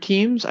other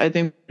teams. I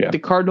think the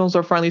Cardinals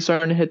are finally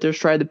starting to hit their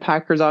stride. The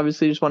Packers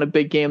obviously just won a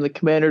big game. The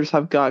Commanders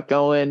have got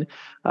going.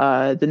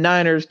 The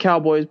Niners,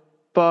 Cowboys,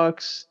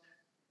 Bucks,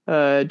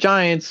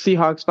 Giants,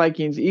 Seahawks,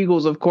 Vikings,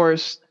 Eagles, of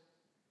course,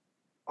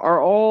 are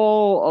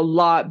all a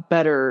lot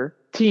better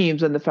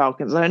teams than the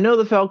Falcons. And I know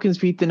the Falcons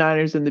beat the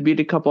Niners and they beat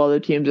a couple other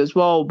teams as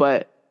well,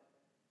 but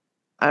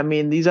I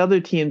mean, these other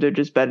teams are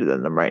just better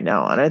than them right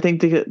now. And I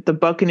think the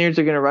Buccaneers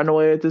are going to run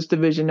away with this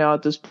division now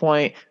at this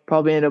point,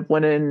 probably end up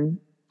winning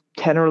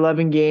 10 or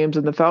 11 games,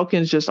 and the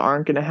Falcons just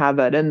aren't going to have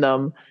that in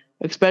them,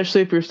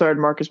 especially if you're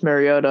starting Marcus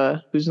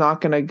Mariota, who's not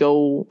going to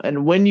go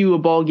and win you a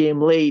ball game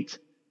late,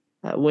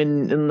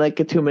 win in like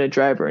a 2-minute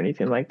drive or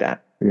anything like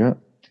that. Yeah.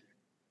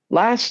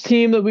 Last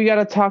team that we got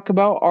to talk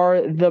about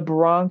are the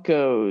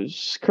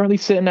Broncos, currently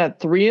sitting at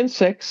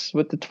 3-6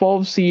 with the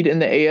 12 seed in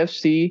the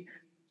AFC.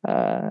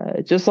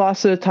 Just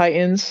lost to the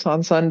Titans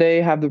on Sunday,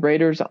 have the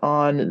Raiders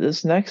on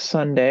this next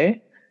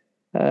Sunday.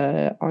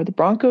 Are the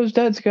Broncos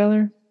dead,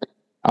 Skyler?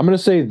 I'm going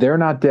to say they're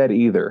not dead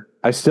either.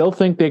 I still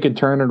think they can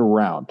turn it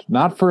around.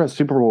 Not for a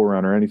Super Bowl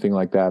run or anything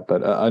like that,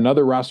 but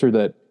another roster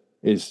that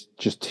is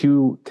just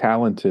too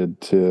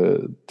talented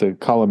to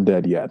call them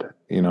dead yet.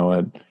 You know,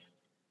 it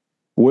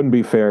wouldn't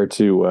be fair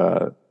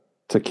to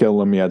kill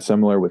them yet.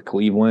 Similar with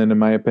Cleveland, in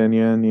my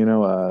opinion. You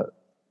know,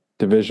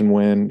 division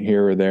win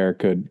here or there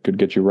could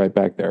get you right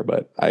back there.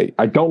 But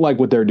I don't like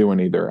what they're doing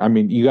either. I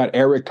mean, you got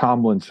Eric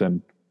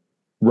Tomlinson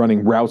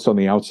running routes on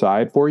the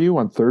outside for you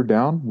on third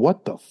down.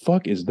 What the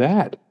fuck is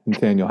that,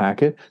 Nathaniel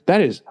Hackett? That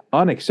is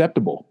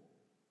unacceptable.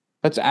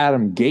 That's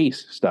Adam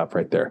Gase stuff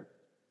right there.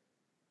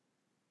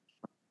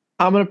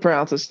 I'm going to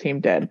pronounce this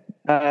team dead.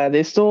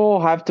 They still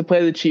have to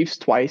play the Chiefs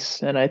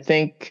twice, and I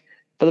think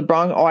for the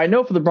I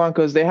know for the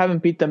Broncos, they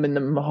haven't beat them in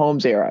the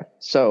Mahomes era.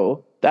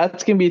 So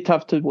that's going to be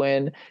tough to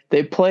win.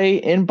 They play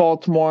in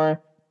Baltimore.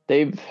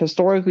 They've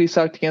historically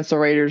sucked against the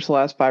Raiders the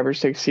last 5 or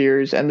 6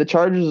 years, and the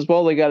Chargers as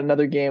well. They got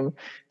another game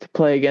to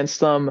play against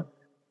them.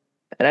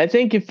 And I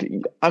think if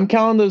I'm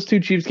counting those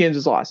 2 Chiefs games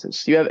as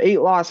losses, you have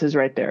 8 losses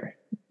right there.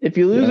 If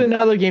you lose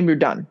another game, you're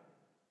done.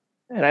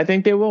 And I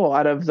think they will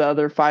out of the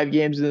other 5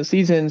 games in the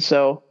season.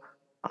 So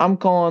I'm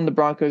calling the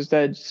Broncos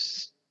dead.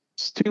 It's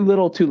too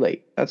little, too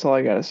late. That's all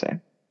I got to say.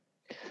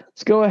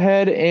 Let's go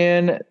ahead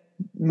and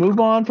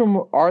move on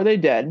from Are They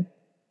Dead?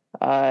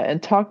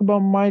 And talk about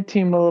my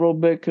team a little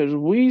bit because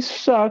we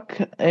suck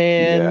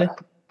and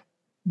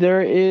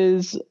there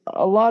is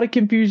a lot of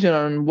confusion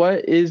on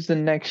what is the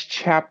next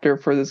chapter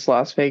for this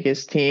Las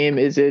Vegas team.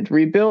 Is it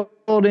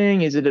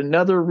rebuilding? Is it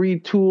another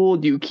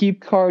retool? Do you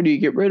keep Carr? Do you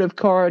get rid of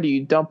Carr? Do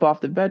you dump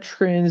off the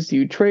veterans? Do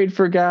you trade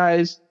for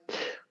guys?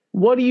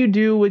 What do you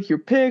do with your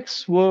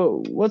picks?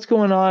 What's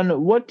going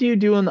on? What do you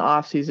do in the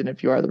offseason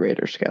if you are the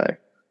Raiders, Skyler?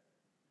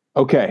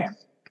 Okay.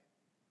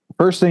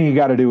 First thing you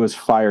got to do is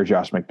fire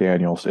Josh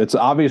McDaniels. It's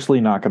obviously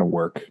not going to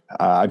work.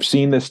 I've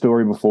seen this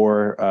story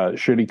before.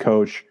 Shitty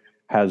coach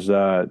has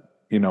a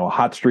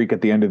hot streak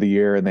at the end of the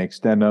year and they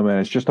extend him, and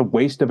it's just a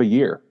waste of a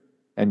year.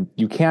 And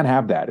you can't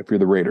have that if you're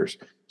the Raiders.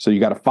 So you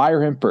got to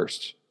fire him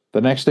first.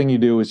 The next thing you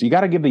do is you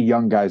got to give the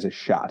young guys a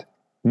shot.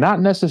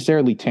 Not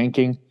necessarily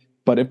tanking,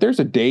 but if there's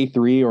a day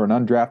 3 or an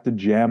undrafted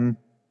gem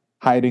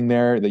hiding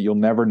there that you'll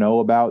never know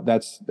about,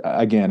 that's,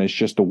 again, it's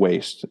just a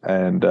waste.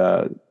 And,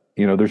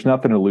 there's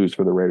nothing to lose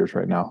for the Raiders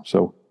right now.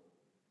 So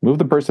move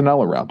the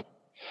personnel around.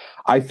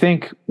 I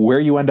think where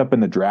you end up in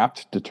the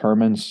draft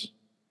determines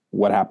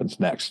what happens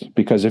next.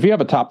 Because if you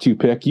have a top 2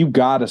 pick, you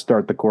got to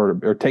start the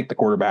or take the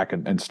quarterback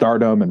and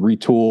start him and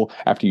retool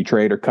after you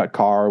trade or cut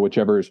Carr,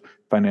 whichever is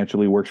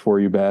financially works for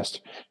you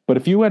best. But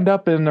if you end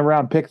up in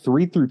around pick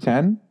 3 through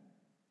 10,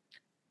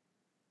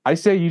 I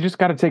say you just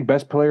got to take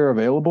best player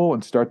available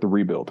and start the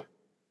rebuild.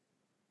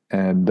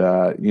 And,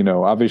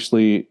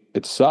 obviously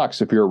it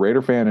sucks if you're a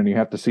Raider fan and you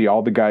have to see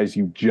all the guys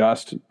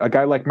a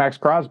guy like Max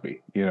Crosby,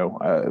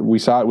 we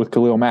saw it with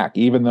Khalil Mack,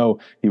 even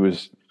though he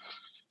was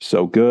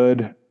so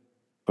good,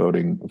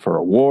 voting for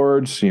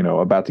awards,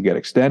 about to get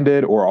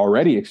extended or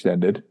already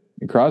extended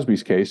in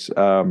Crosby's case.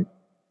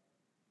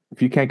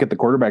 If you can't get the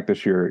quarterback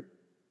this year,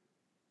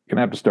 you're going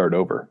to have to start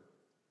over.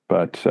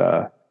 But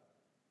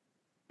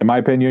in my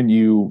opinion,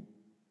 you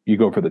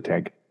go for the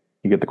tank.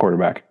 You get the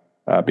quarterback.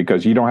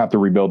 Because you don't have to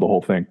rebuild the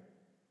whole thing.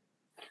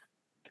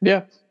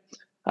 Yeah.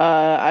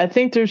 I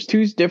think there's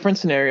 2 different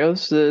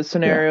scenarios. The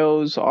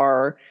scenarios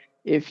are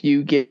if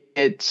you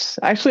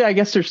actually, I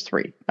guess there's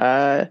 3.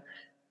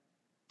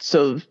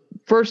 So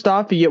first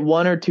off, you get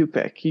 1 or 2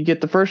 pick. You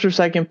get the first or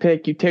second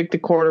pick. You take the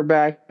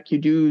quarterback. You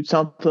do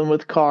something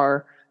with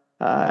Carr.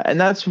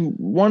 And that's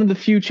one of the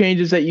few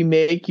changes that you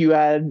make. You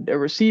add a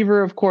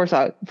receiver, of course.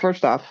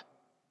 First off,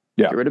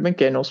 get rid of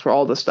McDaniels for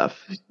all this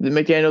stuff. The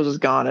McDaniels is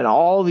gone in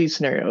all these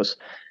scenarios.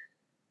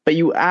 But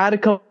you add a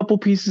couple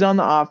pieces on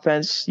the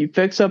offense, you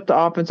fix up the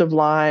offensive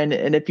line,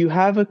 and if you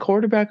have a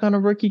quarterback on a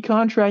rookie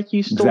contract,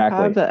 you still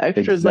have that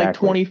extra like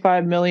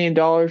 $25 million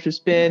to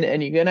spend,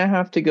 and you're gonna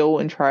have to go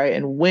and try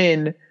and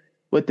win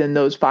within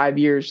those 5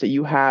 years that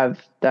you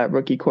have that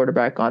rookie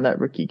quarterback on that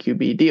rookie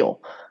QB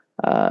deal.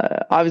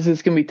 Obviously,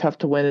 it's gonna be tough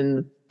to win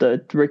in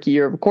the rookie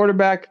year of a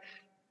quarterback,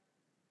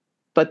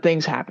 but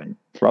things happen.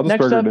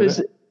 Next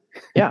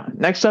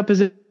up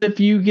is if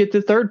you get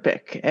the third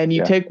pick and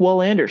you take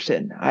Will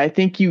Anderson. I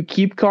think you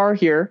keep Carr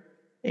here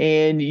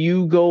and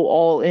you go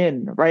all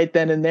in right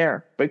then and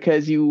there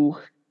because you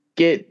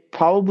get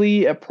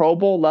probably a Pro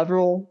Bowl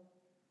level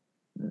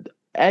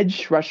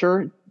edge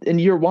rusher in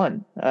year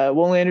one.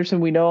 Will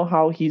Anderson, we know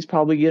how he's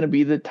probably going to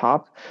be the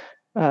top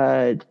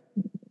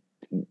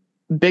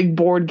big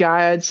board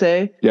guy, I'd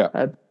say.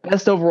 Yeah.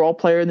 Best overall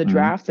player in the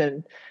draft.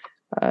 And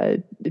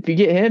if you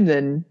get him,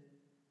 then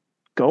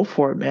go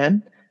for it,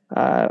 man.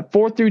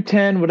 4 through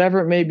 10, whatever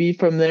it may be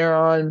from there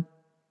on,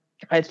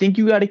 I think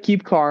you got to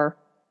keep Carr.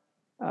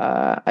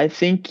 I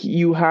think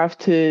you have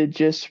to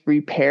just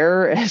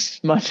repair as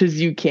much as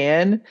you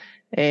can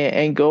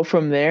and go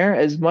from there.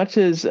 As much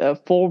as a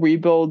full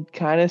rebuild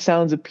kind of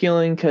sounds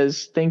appealing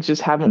because things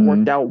just haven't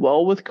worked out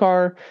well with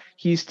Carr,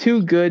 he's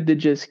too good to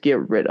just get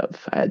rid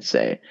of, I'd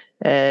say.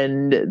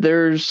 And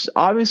there's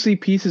obviously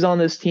pieces on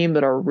this team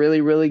that are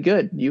really, really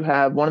good. You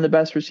have one of the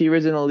best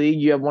receivers in the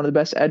league. You have one of the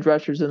best edge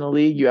rushers in the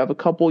league. You have a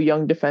couple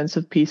young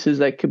defensive pieces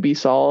that could be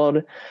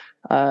solid.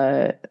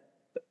 But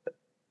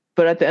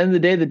at the end of the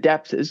day, the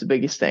depth is the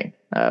biggest thing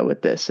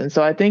with this. And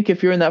so I think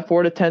if you're in that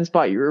 4 to 10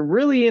 spot, you're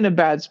really in a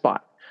bad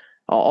spot.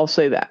 I'll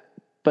say that.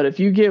 But if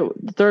you get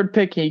the third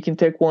pick and you can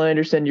take Will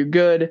Anderson, you're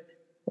good.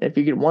 And if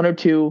you get 1 or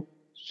 2,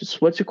 just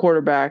switch a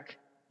quarterback.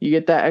 You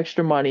get that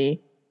extra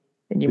money.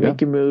 And you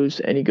make your moves,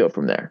 and you go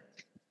from there.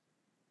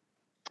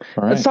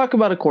 All right. Let's talk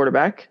about a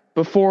quarterback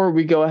before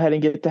we go ahead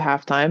and get to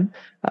halftime.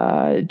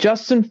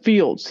 Justin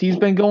Fields, he's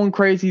been going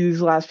crazy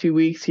these last few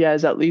weeks. He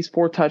has at least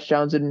 4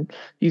 touchdowns in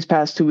these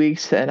past 2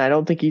 weeks, and I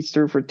don't think he's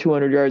through for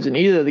 200 yards in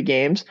either of the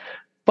games.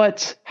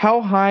 But how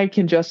high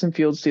can Justin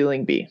Fields'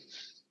 ceiling be?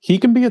 He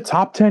can be a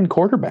top 10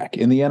 quarterback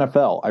in the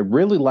NFL. I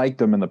really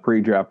liked him in the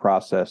pre-draft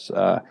process.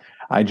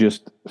 I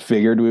just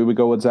figured we would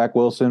go with Zach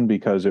Wilson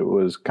because it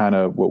was kind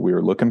of what we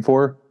were looking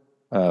for.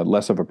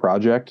 Less of a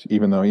project,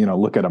 even though,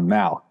 look at him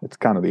now. It's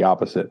kind of the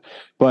opposite.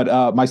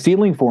 But my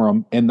ceiling for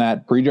him in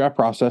that pre-draft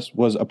process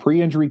was a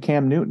pre-injury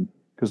Cam Newton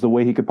because the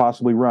way he could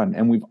possibly run.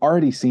 And we've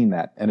already seen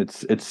that. And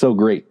it's so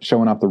great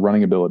showing off the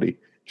running ability.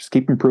 Just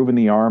keep improving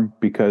the arm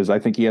because I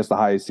think he has the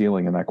highest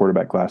ceiling in that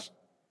quarterback class.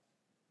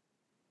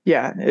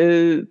 Yeah.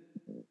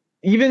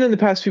 Even in the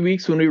past few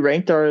weeks when we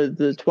ranked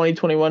the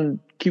 2021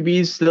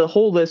 QBs, the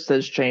whole list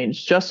has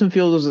changed. Justin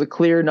Fields is the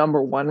clear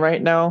number 1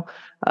 right now.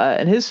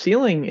 And his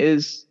ceiling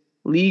is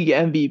league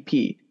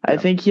MVP. I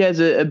think he has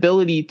an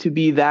ability to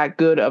be that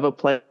good of a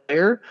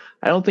player.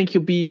 I don't think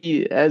he'll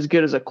be as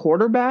good as a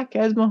quarterback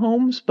as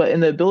Mahomes, but in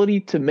the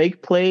ability to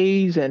make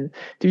plays and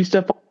do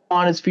stuff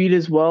on his feet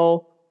as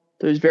well,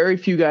 there's very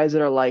few guys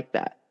that are like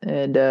that.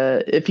 And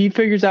if he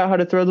figures out how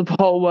to throw the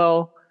ball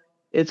well,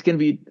 it's going to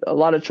be a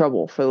lot of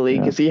trouble for the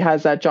league because he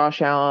has that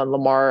Josh Allen,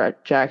 Lamar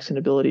Jackson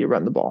ability to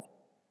run the ball.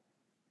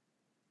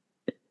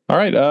 All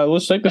right,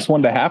 let's take this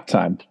one to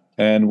halftime.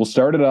 And we'll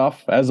start it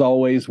off, as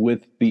always,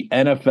 with the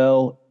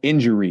NFL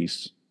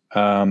injuries.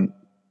 One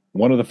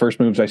of the first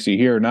moves I see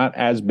here, not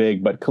as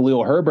big, but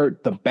Khalil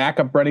Herbert, the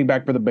backup running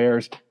back for the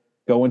Bears,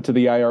 going to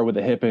the IR with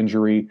a hip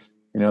injury.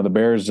 The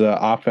Bears'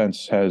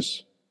 offense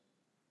has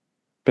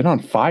been on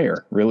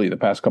fire, really, the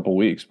past couple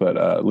weeks,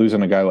 but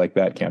losing a guy like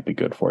that can't be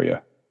good for you.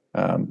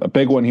 A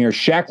big one here,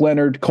 Shaq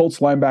Leonard, Colts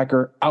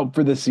linebacker, out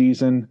for the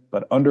season,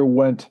 but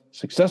underwent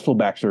successful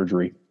back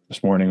surgery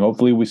this morning.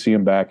 Hopefully we see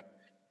him back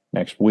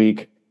next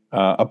week.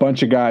 A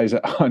bunch of guys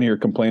on here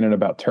complaining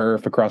about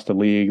turf across the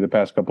league the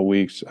past couple of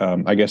weeks.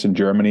 I guess in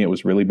Germany it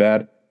was really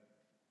bad.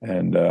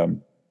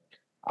 And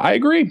I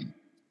agree.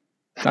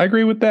 I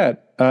agree with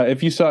that.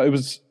 If you saw,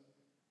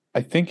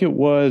 I think it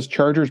was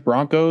Chargers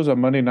Broncos on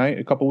Monday night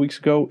a couple weeks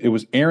ago. It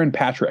was Aaron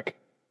Patrick.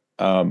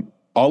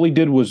 All he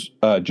did was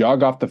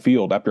jog off the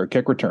field after a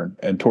kick return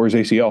and tore his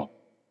ACL.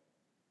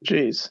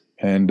 Jeez.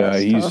 And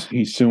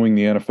he's suing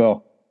the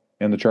NFL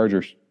and the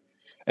Chargers.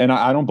 And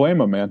I don't blame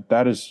him, man.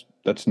 That's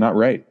not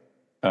right.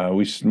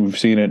 We've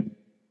seen it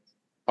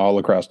all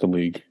across the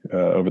league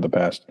over the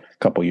past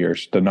couple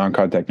years. The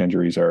non-contact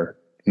injuries are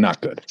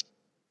not good.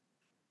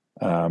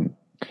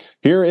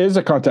 Here is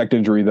a contact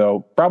injury,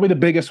 though. Probably the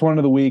biggest one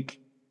of the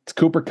week. It's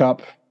Cooper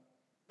Kupp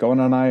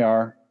going on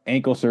IR,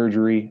 ankle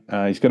surgery.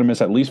 He's going to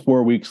miss at least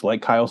 4 weeks,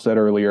 like Kyle said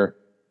earlier.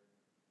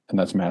 And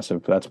that's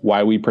massive. That's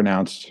why we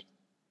pronounced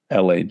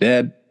LA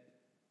dead.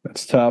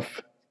 That's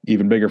tough.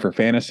 Even bigger for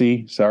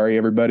fantasy. Sorry,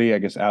 everybody. I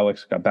guess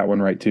Alex got that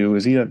one right, too.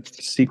 Is he a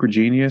secret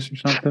genius or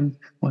something?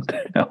 What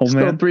the hell,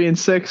 man?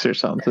 Still 3-6 or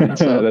something.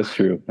 So. That's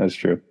true.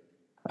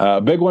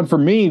 Big one for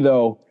me,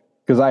 though,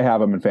 because I have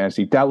him in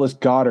fantasy. Dallas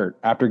Goedert,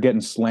 after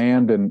getting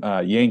slammed and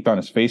yanked on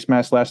his face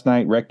mask last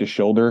night, wrecked his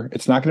shoulder.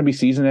 It's not going to be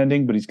season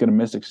ending, but he's going to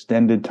miss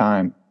extended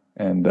time.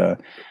 And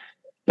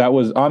That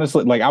was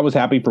honestly, like, I was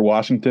happy for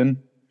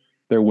Washington,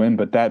 their win,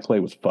 but that play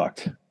was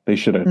fucked. They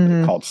should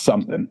have called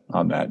something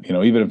on that.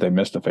 Even if they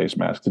missed a face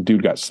mask, the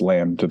dude got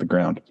slammed to the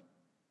ground.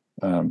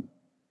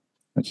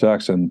 It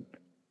sucks. And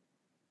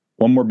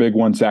one more big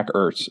one, Zach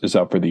Ertz is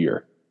out for the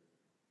year.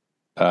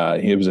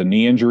 It was a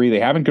knee injury. They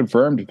haven't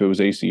confirmed if it was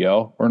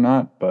ACL or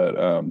not,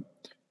 but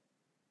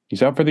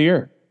he's out for the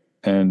year.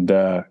 And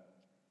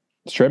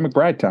it's Trey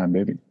McBride time,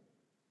 baby,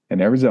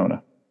 in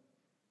Arizona.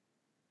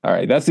 All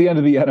right, that's the end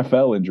of the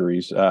NFL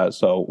injuries.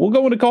 So we'll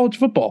go into college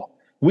football.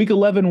 Week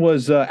 11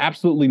 was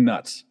absolutely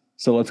nuts.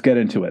 So let's get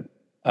into it.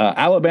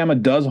 Alabama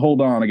does hold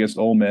on against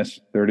Ole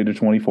Miss,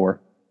 30-24.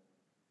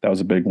 That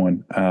was a big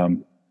one.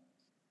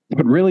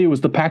 But really, it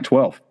was the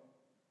Pac-12.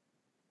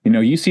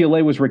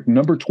 UCLA was ranked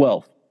number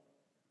 12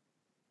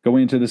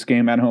 going into this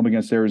game at home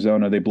against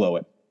Arizona. They blow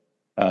it.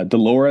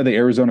 DeLora, the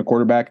Arizona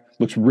quarterback,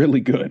 looks really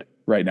good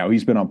right now.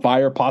 He's been on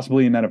fire,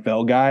 possibly an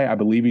NFL guy. I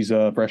believe he's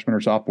a freshman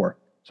or sophomore.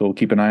 So we'll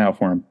keep an eye out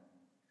for him.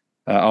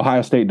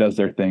 Ohio State does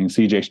their thing.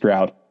 C.J.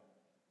 Stroud.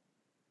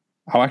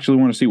 I actually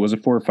want to see, was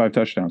it 4 or 5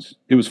 touchdowns?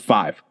 It was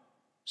 5.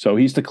 So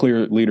he's the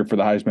clear leader for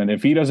the Heisman.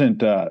 If he doesn't,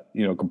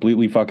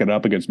 completely fuck it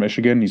up against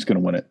Michigan, he's going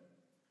to win it.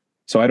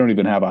 So I don't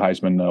even have a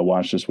Heisman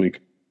watch this week.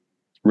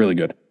 Really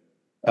good.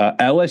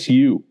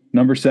 LSU,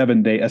 number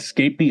 7, they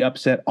escaped the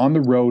upset on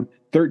the road,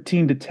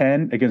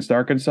 13-10 against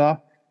Arkansas.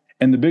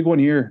 And the big one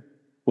here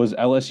was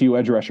LSU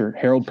edge rusher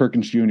Harold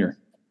Perkins Jr.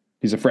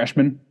 He's a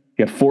freshman.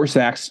 He had 4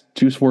 sacks,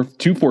 2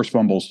 forced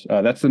fumbles.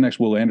 That's the next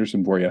Will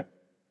Anderson for you.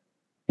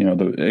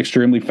 The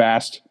extremely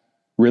fast,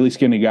 really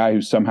skinny guy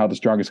who's somehow the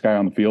strongest guy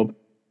on the field.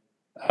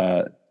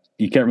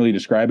 You can't really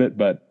describe it,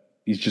 but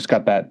he's just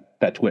got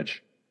that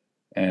twitch.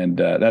 And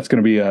that's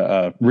going to be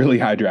a really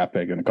high draft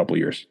pick in a couple of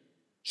years.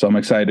 So I'm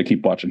excited to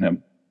keep watching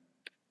him.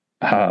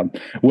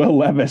 Will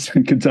Levis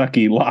in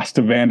Kentucky lost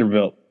to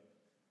Vanderbilt.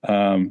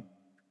 Will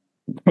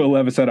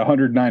Levis had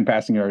 109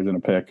 passing yards and a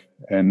pick,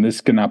 and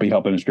this could not be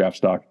helping his draft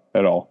stock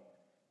at all.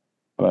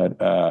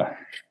 But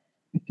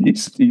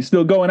he's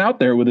still going out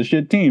there with a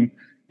shit team,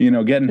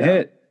 getting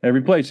hit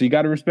every play. So you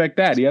got to respect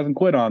that. He hasn't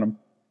quit on him.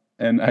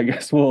 And I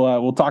guess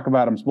we'll talk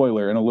about him,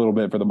 spoiler, in a little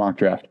bit for the mock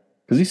draft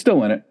because he's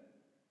still in it.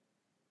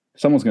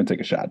 Someone's going to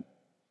take a shot.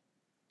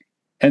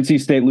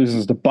 NC State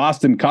loses to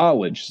Boston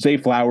College. Zay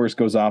Flowers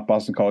goes off,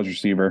 Boston College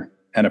receiver,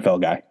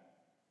 NFL guy.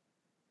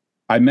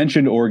 I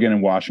mentioned Oregon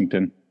and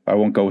Washington. I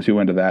won't go too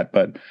into that,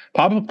 but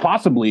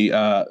possibly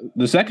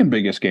the second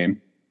biggest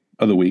game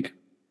of the week.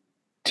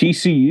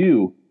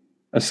 TCU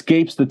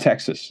escapes the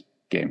Texas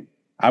game.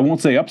 I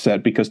won't say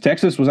upset because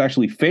Texas was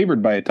actually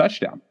favored by a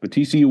touchdown, but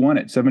TCU won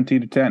it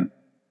 17-10.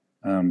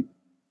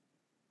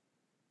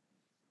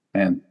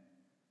 Man,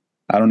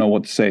 I don't know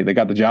what to say. They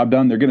got the job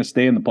done. They're going to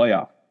stay in the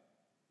playoff.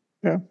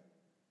 Yeah.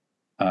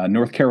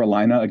 North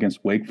Carolina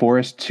against Wake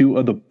Forest, 2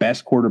 of the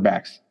best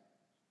quarterbacks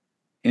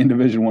in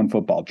Division I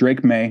football.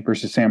 Drake May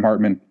versus Sam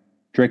Hartman.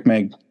 Drake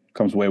May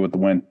comes away with the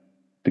win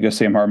because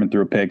Sam Hartman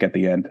threw a pick at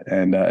the end,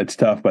 and it's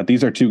tough. But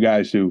these are 2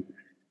 guys who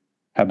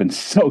have been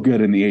so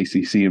good in the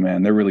ACC,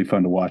 man. They're really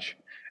fun to watch.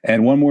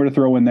 And one more to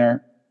throw in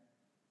there.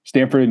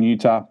 Stanford and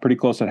Utah, pretty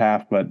close at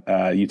half, but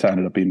Utah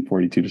ended up being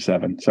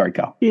 42-7. Sorry,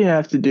 Kyle. You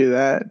have to do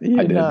that. You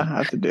did not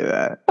have to do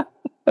that.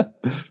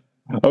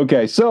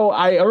 Okay, so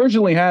I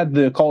originally had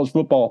the college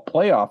football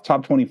playoff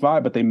top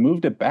 25, but they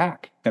moved it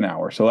back an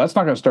hour. So that's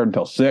not going to start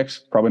until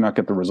 6. Probably not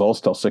get the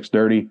results till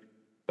 6:30.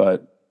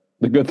 But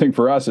the good thing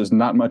for us is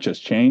not much has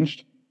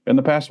changed in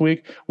the past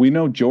week. We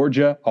know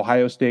Georgia,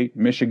 Ohio State,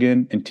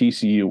 Michigan, and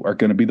TCU are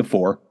going to be the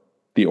 4.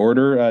 The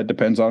order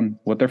depends on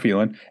what they're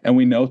feeling. And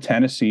we know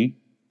Tennessee,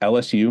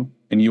 LSU,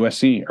 and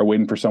USC are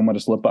waiting for someone to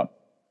slip up.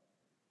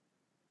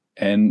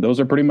 And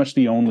those are pretty much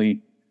the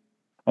only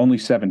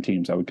 7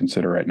 teams I would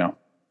consider right now.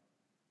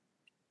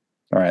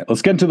 All right,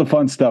 let's get into the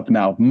fun stuff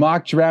now.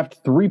 Mock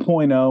Draft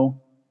 3.0.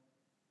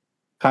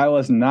 Kyle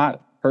has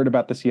not heard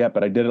about this yet,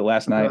 but I did it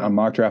last night on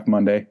Mock Draft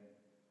Monday.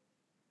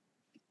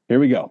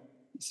 Here we go.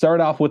 Start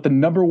off with the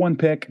number 1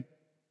 pick.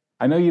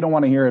 I know you don't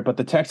want to hear it, but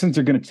the Texans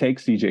are going to take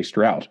C.J.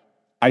 Stroud.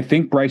 I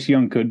think Bryce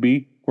Young could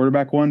be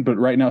quarterback 1, but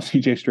right now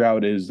C.J.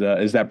 Stroud is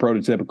that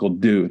prototypical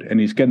dude, and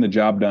he's getting the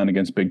job done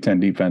against Big Ten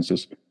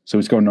defenses. So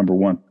he's going number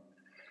 1.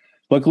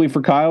 Luckily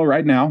for Kyle,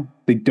 right now,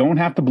 they don't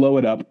have to blow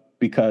it up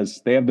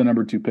because they have the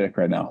number 2 pick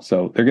right now.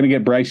 So they're going to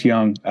get Bryce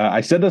Young.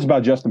 I said this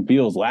about Justin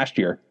Fields last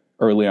year,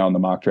 early on in the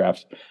mock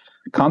drafts.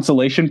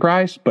 Consolation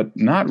prize, but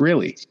not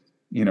really,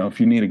 if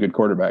you need a good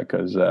quarterback,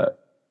 because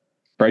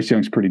Bryce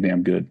Young's pretty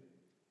damn good.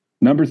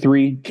 Number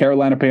 3,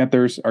 Carolina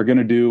Panthers are going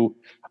to do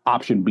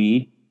option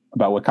B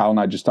about what Kyle and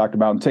I just talked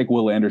about and take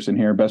Will Anderson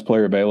here, best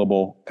player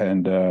available,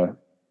 and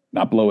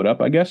not blow it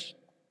up, I guess.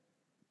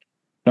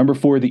 Number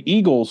 4, the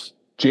Eagles,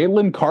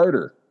 Jalen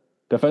Carter,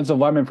 defensive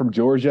lineman from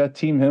Georgia,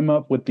 team him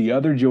up with the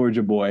other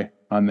Georgia boy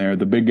on there,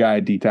 the big guy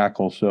D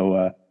tackle.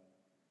 So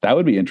that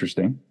would be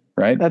interesting,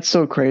 right? That's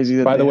so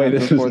crazy. By the way,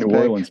 this is New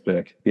Orleans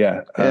pick.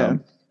 Yeah.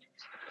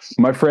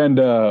 My friend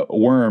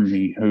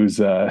Wormy,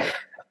 who's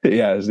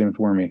his name's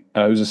Wormy,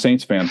 who's a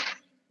Saints fan,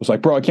 was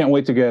like, bro, I can't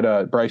wait to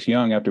get Bryce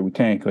Young after we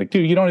tank. Like,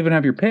 dude, you don't even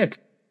have your pick.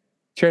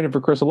 Traded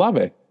for Chris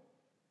Olave.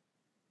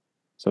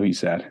 So he's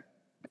sad.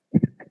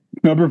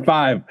 Number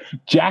 5,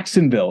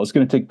 Jacksonville is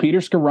going to take Peter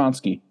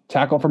Skoronski,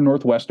 tackle from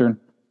Northwestern.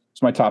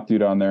 It's my top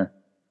dude on there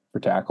for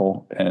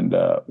tackle. And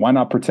why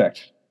not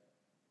protect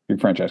your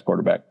franchise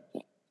quarterback?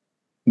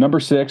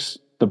 Number 6,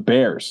 the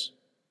Bears.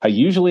 I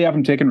usually have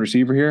him taking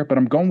receiver here, but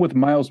I'm going with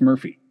Miles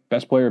Murphy,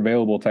 best player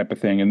available type of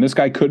thing. And this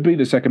guy could be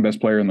the second best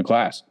player in the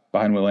class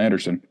behind Will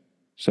Anderson.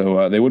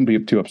 So they wouldn't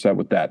be too upset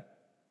with that.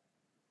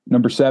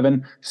 Number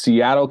 7,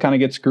 Seattle kind of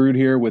gets screwed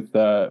here with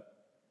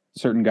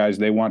certain guys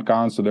they want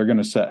gone. So they're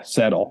going to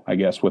settle, I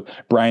guess, with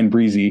Brian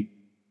Breezy,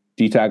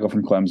 D-tackle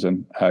from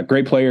Clemson.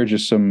 Great player,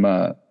 just some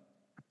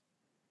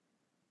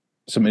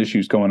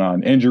issues going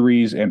on,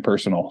 injuries and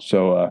personal.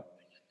 So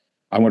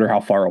I wonder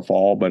how far he'll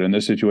fall, but in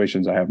this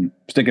situations, I have him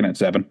sticking at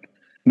 7.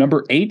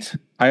 Number 8,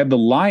 I have the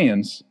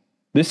Lions.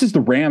 This is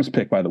the Rams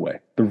pick, by the way.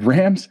 The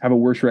Rams have a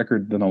worse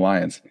record than the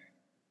Lions.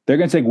 They're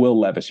going to take Will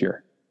Levis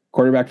here,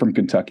 quarterback from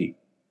Kentucky.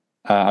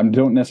 I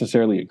don't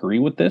necessarily agree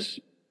with this,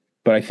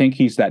 but I think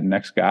he's that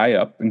next guy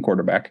up in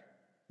quarterback.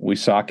 We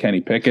saw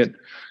Kenny Pickett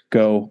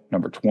go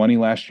number 20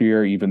 last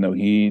year, even though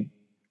he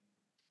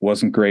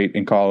wasn't great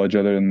in college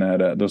other than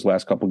that those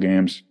last couple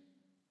games.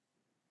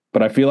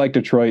 But I feel like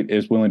Detroit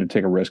is willing to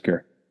take a risk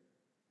here.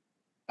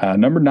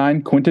 Number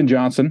 9, Quentin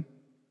Johnson,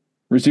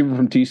 receiver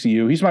from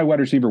TCU. He's my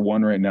wide receiver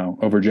 1 right now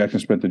over Jackson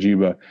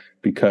Smith-Njigba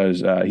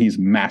because he's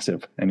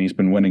massive, and he's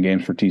been winning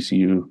games for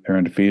TCU. They're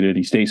undefeated.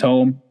 He stays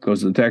home,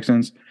 goes to the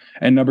Texans.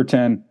 And number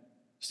 10,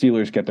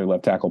 Steelers get their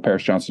left tackle,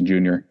 Paris Johnson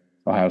Jr.,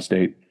 Ohio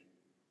State.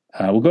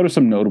 We'll go to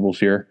some notables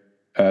here.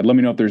 Let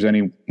me know if there's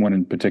anyone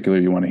in particular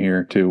you want to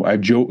hear, too. I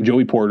have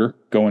Joey Porter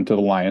going to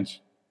the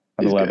Lions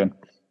at 11. Good.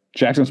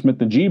 Jackson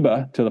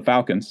Smith-Njigba to the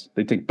Falcons.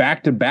 They take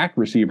back-to-back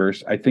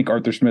receivers. I think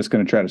Arthur Smith's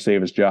going to try to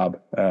save his job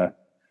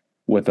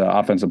with an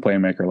offensive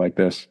playmaker like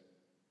this.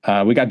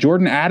 We got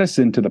Jordan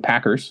Addison to the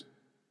Packers.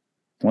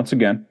 Once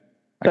again,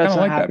 I kind of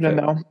like that fit.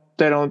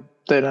 Though.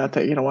 They're not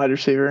taking a wide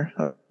receiver,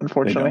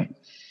 unfortunately.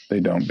 They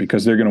don't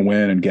because they're going to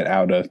win and get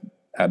out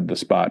of the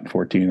spot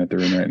 14 that they're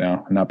in right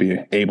now and not be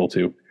able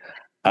to.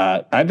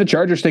 I have the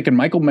Chargers taking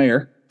Michael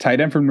Mayer, tight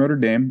end from Notre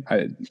Dame.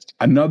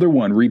 Another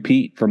one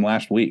repeat from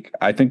last week.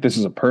 I think this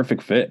is a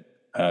perfect fit.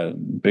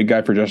 Big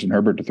guy for Justin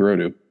Herbert to throw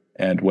to.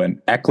 And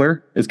when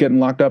Eckler is getting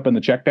locked up in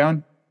the check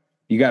down,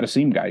 you got a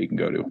seam guy you can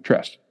go to.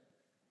 Trust.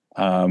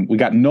 We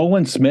got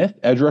Nolan Smith,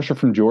 edge rusher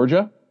from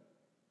Georgia,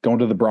 going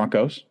to the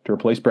Broncos to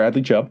replace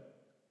Bradley Chubb.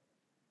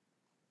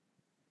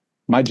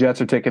 My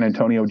Jets are taking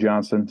Antonio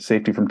Johnson,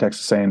 safety from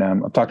Texas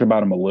A&M. I've talked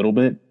about him a little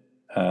bit.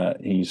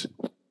 He's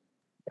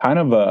kind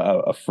of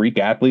a freak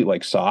athlete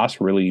like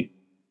Sauce, really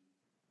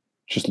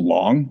just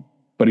long,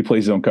 but he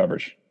plays his own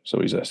coverage. So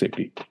he's a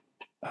safety.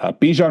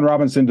 Bijan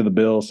Robinson to the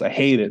Bills. I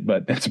hate it,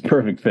 but it's a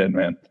perfect fit,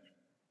 man.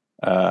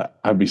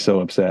 I'd be so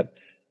upset.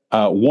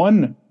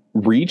 One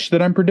reach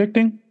that I'm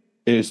predicting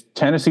is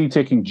Tennessee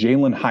taking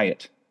Jalen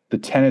Hyatt, the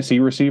Tennessee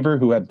receiver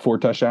who had 4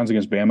 touchdowns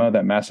against Bama,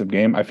 that massive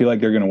game. I feel like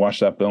they're going to watch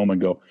that film and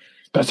go,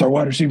 that's our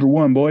wide receiver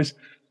 1, boys.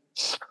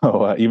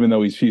 So even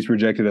though he's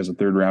projected as a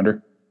 3rd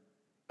rounder.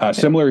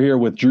 Similar here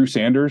with Drew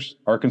Sanders,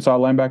 Arkansas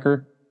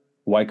linebacker,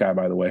 white guy,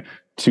 by the way,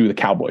 to the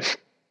Cowboys.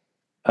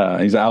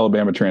 He's an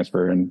Alabama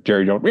transfer, and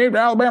Jerry Jones, we have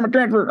Alabama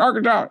transfer,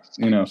 Arkansas,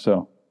 so.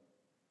 Of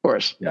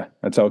course. Yeah,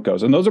 that's how it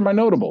goes. And those are my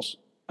notables.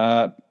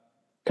 Kind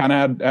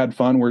of had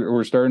fun.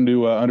 We're starting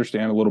to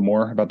understand a little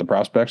more about the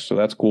prospects, so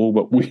that's cool.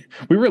 But we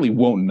really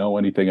won't know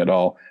anything at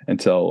all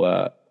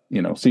until,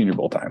 Senior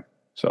Bowl time.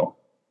 So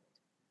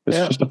it's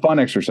just a fun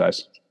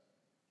exercise.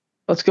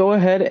 Let's go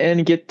ahead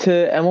and get to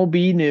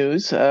MLB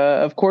news.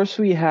 Of course,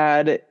 we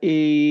had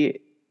a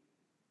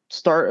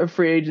start of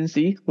free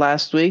agency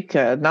last week.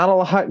 Not a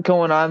lot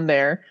going on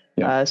there.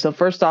 Yeah. So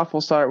first off,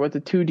 we'll start with the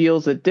 2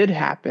 deals that did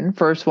happen.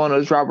 First one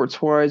was Robert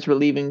Suarez,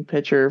 relieving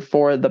pitcher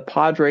for the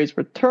Padres,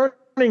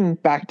 returning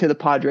back to the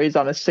Padres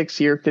on a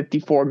 6-year,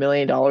 $54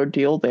 million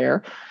deal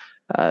there.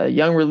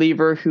 Young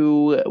reliever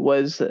who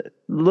was a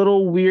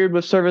little weird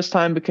with service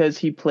time because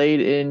he played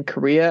in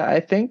Korea, I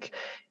think.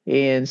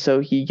 And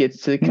so he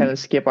gets to kind of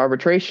skip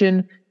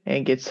arbitration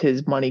and gets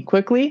his money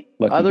quickly.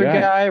 Other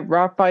guy,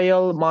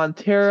 Rafael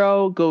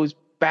Montero, goes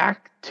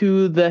back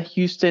to the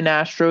Houston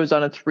Astros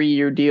on a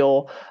 3-year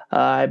deal.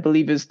 I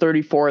believe is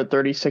 $34 or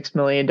 $36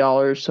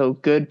 million. So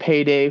good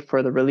payday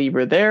for the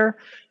reliever there.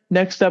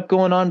 Next up,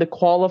 going on to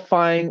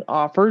qualifying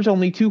offers.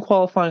 Only 2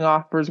 qualifying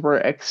offers were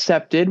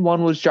accepted.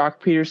 One was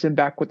Jock Peterson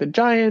back with the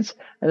Giants,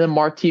 and then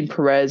Martin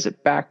Perez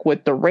back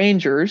with the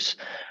Rangers.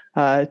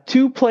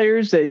 2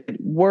 players that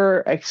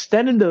were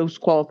extended those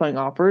qualifying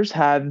offers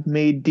have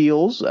made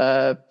deals.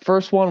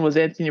 First one was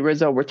Anthony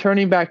Rizzo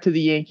returning back to the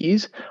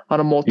Yankees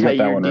on a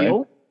multi-year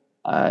deal.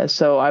 Right?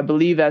 So I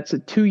believe that's a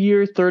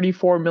 2-year,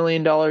 $34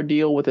 million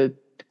deal with a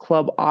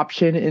club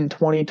option in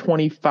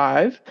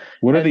 2025.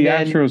 What are the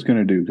Astros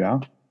going to do,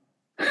 Gal?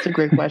 It's a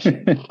great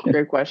question.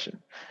 Great question.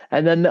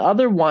 And then the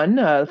other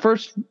one,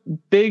 first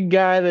big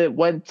guy that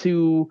went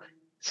to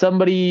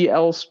somebody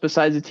else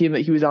besides the team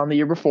that he was on the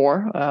year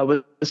before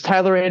was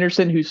Tyler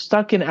Anderson, who's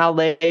stuck in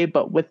LA,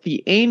 but with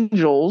the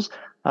Angels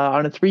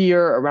on a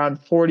 3-year, around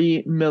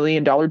 $40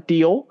 million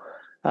deal.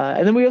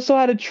 And then we also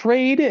had a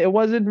trade. It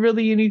wasn't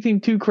really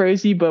anything too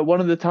crazy, but one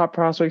of the top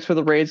prospects for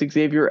the Rays,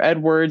 Xavier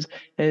Edwards,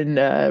 and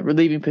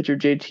relieving pitcher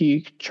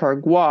JT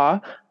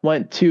Chargois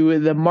went to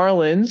the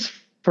Marlins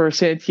for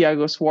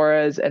Santiago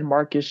Suarez and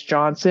Marcus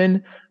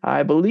Johnson.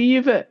 I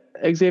believe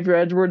Xavier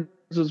Edwards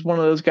was one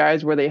of those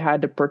guys where they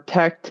had to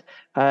protect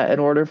in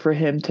order for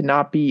him to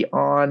not be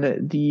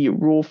on the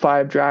Rule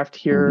 5 draft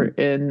here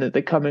in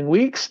the coming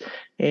weeks.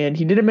 And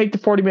he didn't make the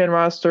 40-man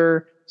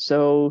roster,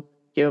 so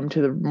give him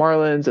to the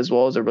Marlins as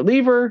well as a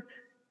reliever.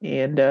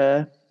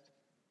 And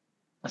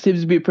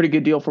seems to be a pretty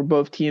good deal for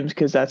both teams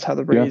because that's how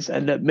the Rays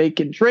end up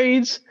making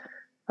trades.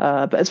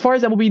 But as far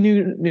as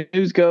MLB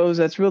news goes,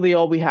 that's really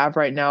all we have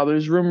right now.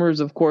 There's rumors,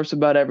 of course,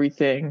 about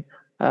everything,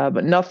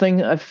 but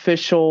nothing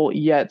official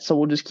yet. So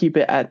we'll just keep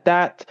it at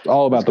that.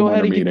 All about the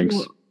winter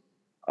meetings.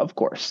 Of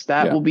course,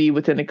 that will be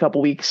within a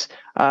couple weeks.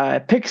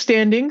 Pick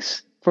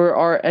standings for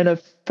our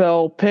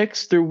NFL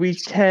picks through Week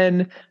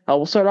 10.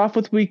 We'll start off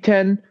with Week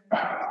 10.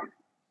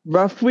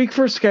 Rough week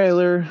for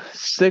Skyler,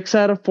 6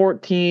 out of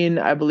 14.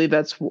 I believe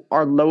that's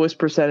our lowest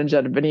percentage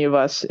out of any of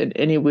us in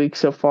any week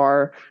so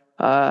far.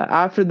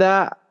 After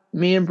that,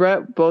 me and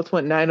Brett both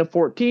went 9 of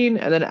 14,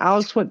 and then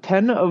Alex went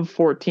 10 of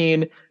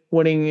 14,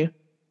 winning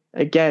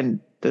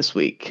again this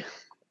week.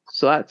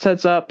 So that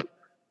sets up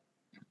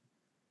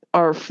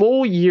our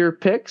full year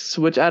picks,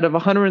 which out of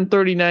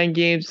 139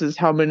 games is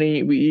how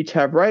many we each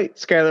have right.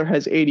 Skyler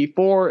has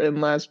 84 in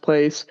last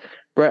place.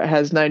 Brett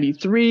has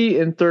 93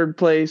 in third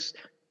place.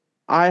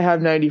 I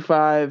have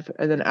 95,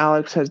 and then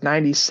Alex has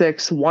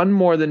 96, one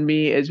more than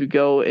me as we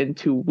go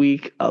into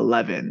week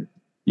 11.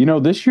 You know,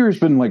 this year has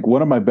been like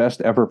one of my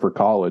best ever for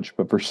college,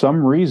 but for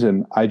some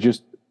reason, I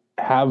just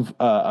have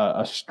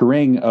a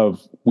string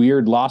of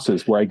weird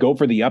losses where I go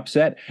for the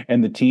upset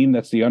and the team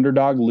that's the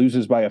underdog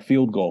loses by a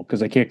field goal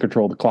because I can't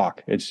control the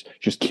clock. It's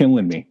just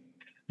killing me.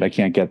 I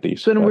can't get these.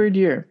 It's been a weird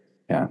year.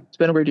 Yeah. It's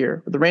been a weird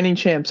year. The reigning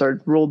champs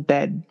are ruled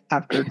dead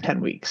after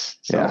 10 weeks.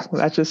 So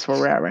that's just where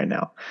we're at right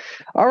now.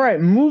 All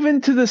right, moving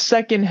to the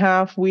second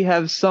half, we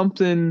have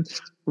something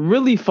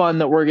really fun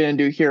that we're going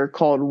to do here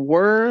called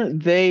Were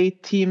They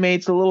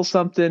Teammates? A little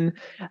something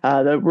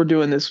that we're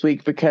doing this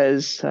week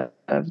because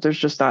there's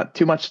just not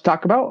too much to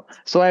talk about.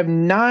 So I have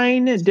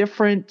 9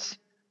 different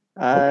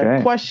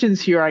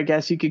questions here, I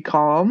guess you could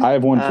call them. I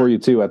have one for you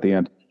too at the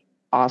end.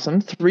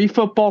 Awesome. 3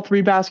 football,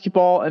 3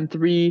 basketball, and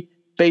 3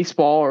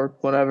 baseball or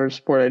whatever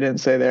sport I didn't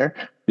say there.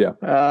 Yeah.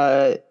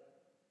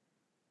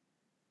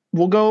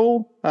 We'll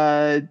go,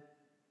 I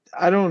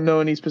don't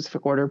know any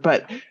specific order,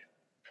 but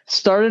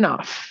starting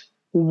off,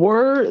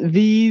 were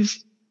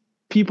these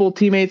people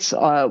teammates?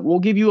 We'll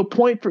give you a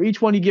point for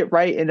each one you get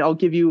right, and I'll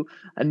give you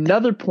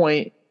another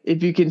point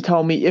if you can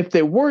tell me if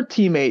they were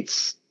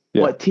teammates,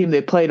 what team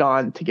they played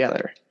on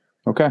together.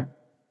 Okay.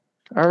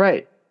 All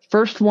right.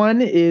 First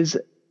one is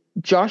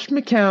Josh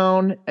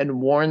McCown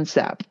and Warren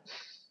Sapp.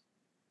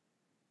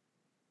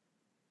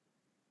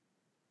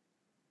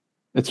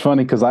 It's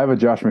funny because I have a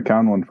Josh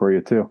McCown one for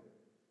you too.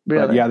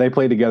 Really? But yeah, they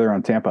played together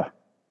on Tampa.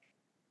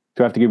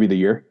 Do I have to give you the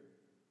year?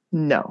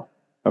 No.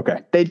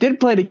 Okay. They did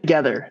play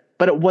together,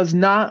 but it was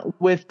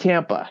not with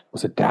Tampa.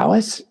 Was it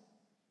Dallas?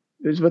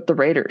 It was with the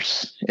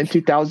Raiders in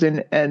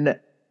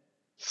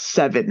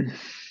 2007.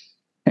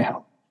 Yeah.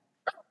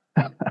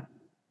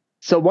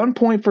 So 1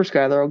 point for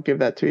Skyler. I'll give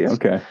that to you.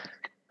 Okay.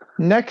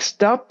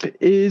 Next up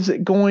is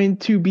going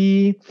to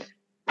be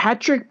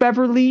Patrick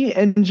Beverley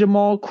and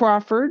Jamal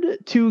Crawford,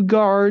 2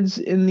 guards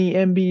in the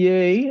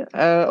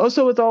NBA.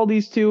 Also with all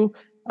these two,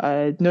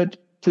 note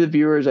to the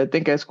viewers, I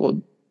think I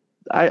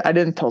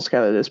didn't tell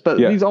Skyler this, but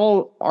these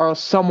all are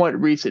somewhat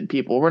recent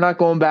people. We're not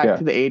going back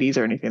to the 80s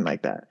or anything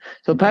like that.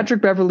 So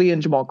Patrick Beverley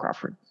and Jamal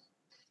Crawford.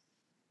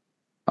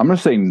 I'm going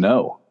to say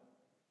no.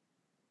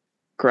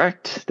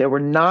 Correct. They were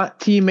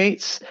not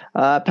teammates.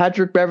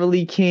 Patrick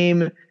Beverley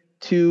came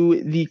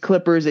to the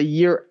Clippers a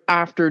year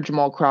after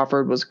Jamal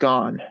Crawford was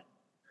gone.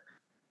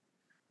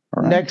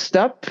 All right. Next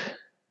up,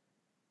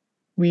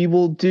 we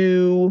will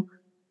do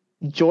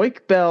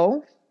Joik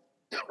Bell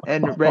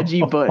and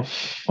Reggie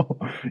Bush.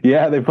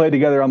 Yeah, they played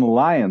together on the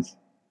Lions.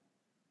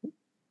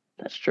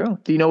 That's true.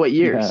 Do you know what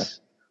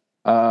years?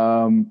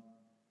 Yeah.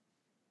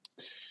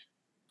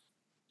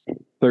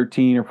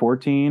 13 or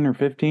 14 or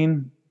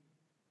 15?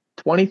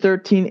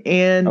 2013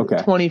 and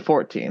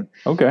 2014.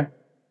 Okay.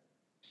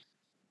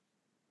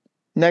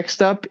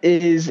 Next up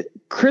is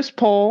Chris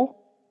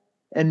Paul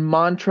and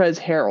Montrezl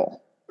Harrell.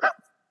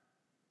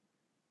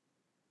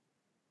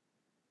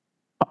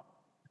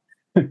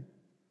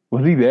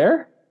 Was he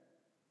there?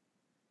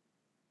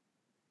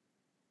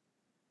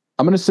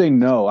 I'm going to say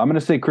no. I'm going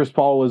to say Chris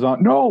Paul was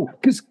on. No,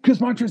 because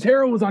Montrezl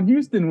Harrell was on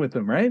Houston with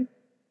him, right?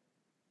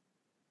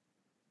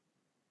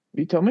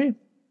 You tell me.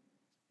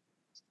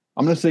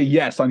 I'm going to say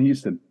yes on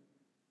Houston.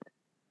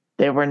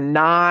 They were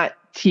not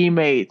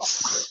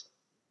teammates.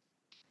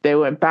 They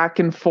went back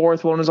and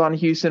forth. One was on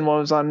Houston, one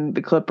was on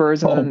the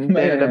Clippers, and then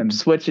they ended up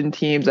switching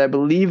teams. I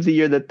believe the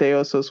year that they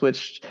also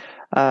switched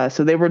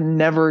So they were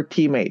never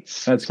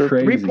teammates. That's so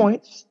crazy. 3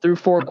 points through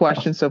 4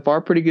 questions so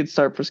far. Pretty good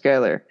start for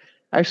Skylar.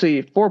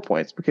 Actually, 4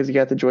 points because you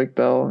got the Joik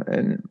Bell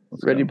and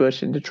Reggie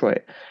Bush in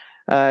Detroit.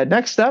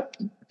 Next up,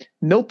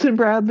 Milton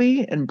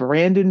Bradley and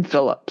Brandon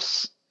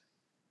Phillips.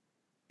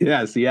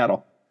 Yeah,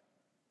 Seattle.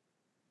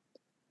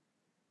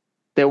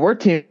 They were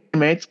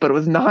teammates, but it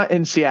was not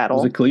in Seattle.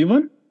 Was it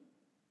Cleveland?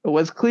 It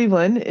was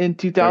Cleveland in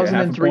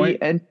 2003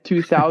 and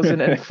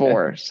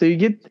 2004. So you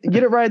get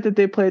it right that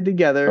they played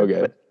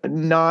together, but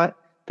not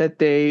that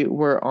they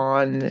were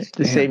on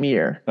the same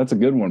year. That's a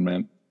good one,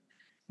 man.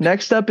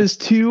 Next up is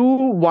 2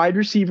 wide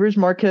receivers,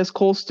 Marquez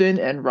Colston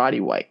and Roddy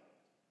White.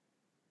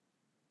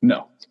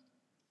 No.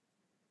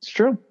 It's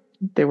true.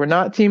 They were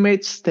not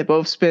teammates. They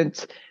both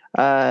spent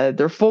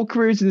their full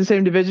careers in the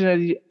same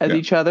division as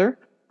each other.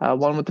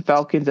 One with the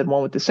Falcons and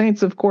one with the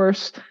Saints, of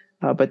course.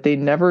 But they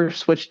never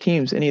switched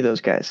teams, any of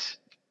those guys.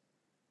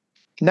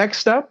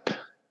 Next up,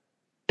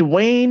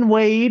 Dwayne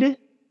Wade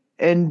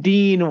and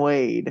Dean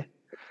Wade.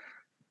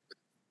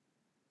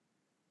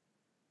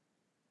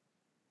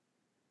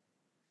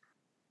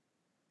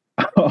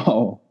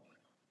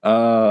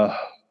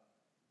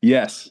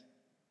 Yes.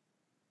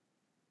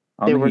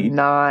 They were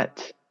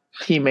not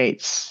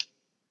teammates.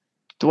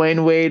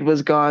 Dwayne Wade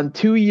was gone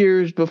 2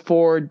 years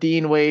before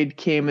Dean Wade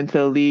came into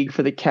the league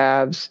for the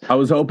Cavs. I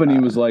was hoping he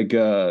was like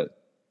a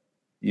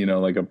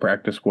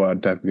practice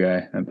squad type of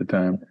guy at the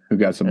time who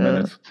got some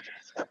minutes.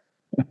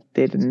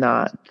 They did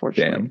not,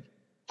 fortunately.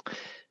 Damn.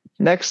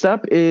 Next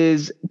up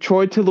is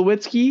Troy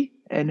Tulowitzki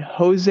and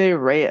Jose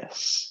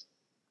Reyes.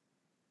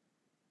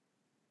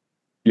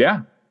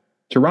 Yeah,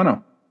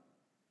 Toronto.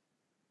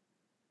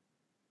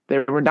 They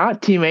were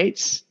not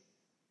teammates,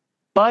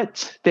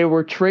 but they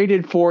were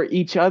traded for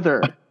each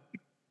other.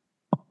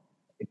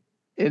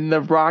 In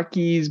the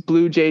Rockies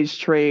Blue Jays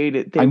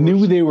trade, I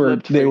knew they were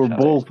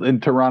both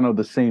in Toronto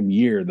the same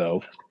year,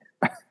 though.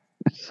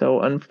 So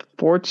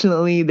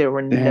unfortunately, they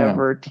were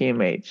never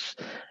teammates.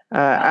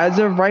 As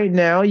of right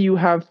now, you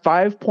have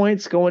 5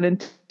 points going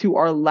into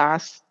our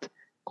last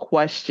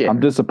question.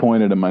 I'm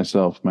disappointed in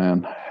myself,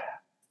 man.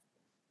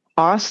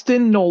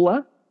 Austin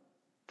Nola,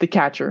 the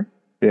catcher.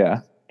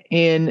 Yeah.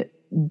 And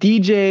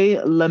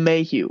DJ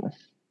LeMahieu.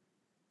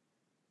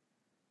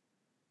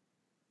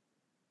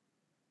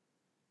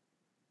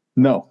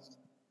 No.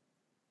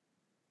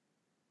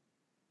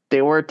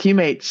 They were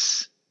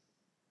teammates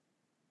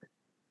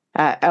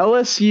at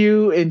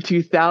LSU in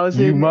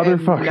 2009. You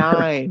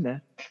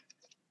motherfucker.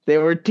 They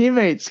were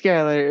teammates,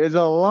 Skyler. It was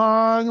a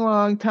long,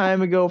 long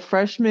time ago.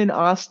 Freshman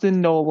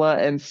Austin Nola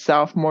and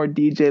sophomore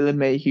DJ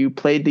LeMahieu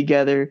played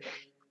together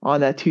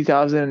on that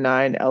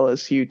 2009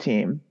 LSU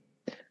team.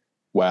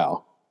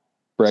 Wow.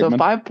 Bregman? So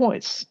 5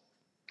 points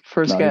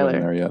for Skyler.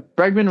 There yet.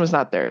 Bregman was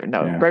not there.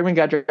 No, yeah. Bregman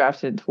got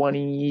drafted in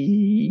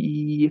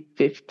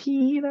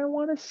 2015, I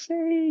want to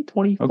say.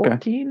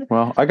 2014. Okay.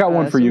 Well, I got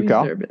one for you,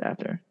 Cal. A bit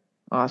after.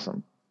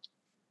 Awesome.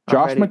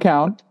 Josh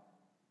McCown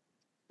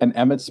and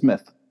Emmitt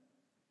Smith.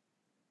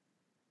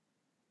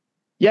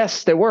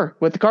 Yes, they were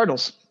with the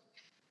Cardinals.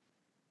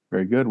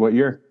 Very good. What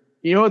year?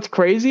 You know what's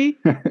crazy?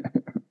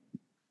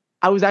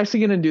 I was actually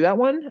going to do that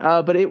one,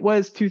 but it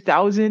was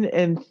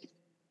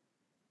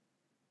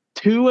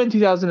 2002 and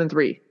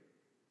 2003.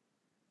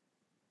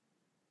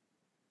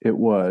 It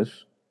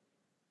was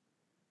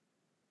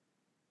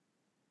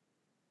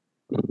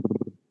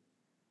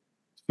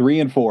 3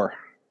 and 4.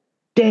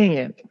 Dang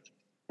it!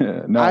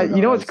 No,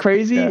 you know what's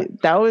crazy? Yeah.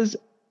 That was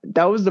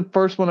the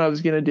first one I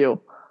was gonna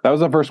do. That was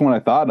the first one I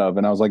thought of,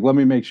 and I was like, let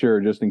me make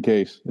sure just in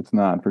case it's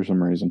not for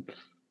some reason.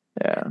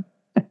 Yeah,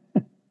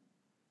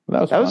 that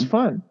was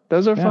fun.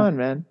 Those are fun,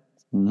 man.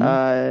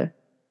 Mm-hmm.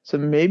 So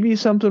maybe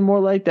something more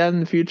like that in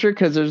the future,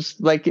 because there's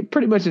like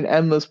pretty much an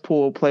endless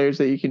pool of players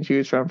that you can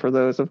choose from for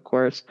those, of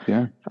course.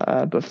 Yeah.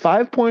 But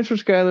 5 points for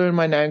Skyler in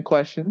my 9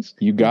 questions.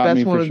 You got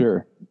me for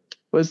sure.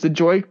 Was the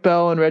Joik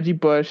Bell and Reggie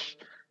Bush.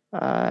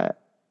 And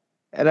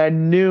I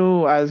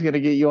knew I was going to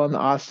get you on the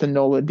Austin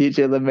Nola,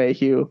 DJ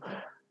LeMahieu.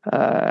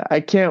 I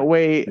can't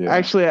wait. Yeah.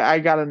 Actually, I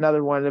got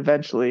another one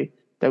eventually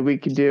that we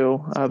could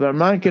do, but I'm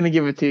not going to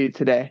give it to you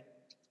today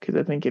because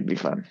I think it'd be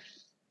fun.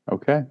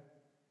 Okay.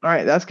 All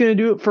right, that's going to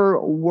do it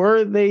for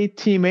Were They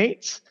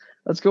Teammates?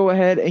 Let's go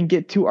ahead and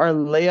get to our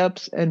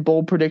layups and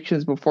bold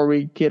predictions before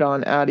we get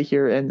on out of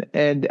here and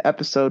end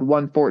episode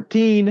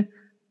 114.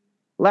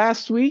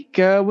 Last week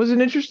was an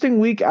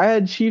interesting week. I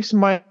had Chiefs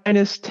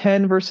minus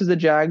 10 versus the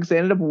Jags. They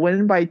ended up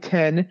winning by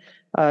 10,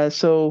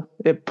 so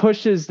it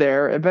pushes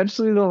there.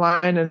 Eventually, the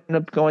line ended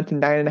up going to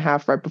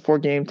 9.5 right before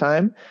game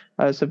time.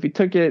 So if you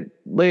took it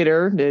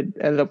later, it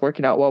ended up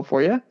working out well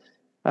for you.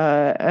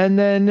 And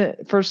then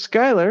for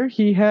Skyler,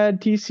 he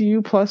had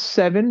TCU plus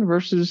 7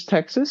 versus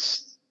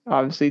Texas.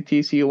 Obviously,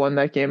 TCU won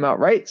that game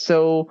outright,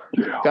 so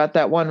got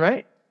that one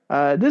right.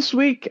 This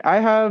week, I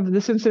have the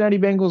Cincinnati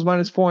Bengals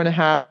minus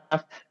 4.5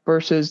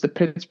 versus the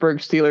Pittsburgh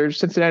Steelers.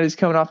 Cincinnati's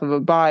coming off of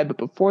a bye, but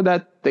before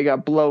that, they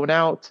got blown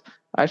out.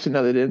 Actually,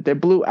 no, they didn't. They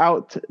blew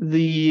out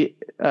the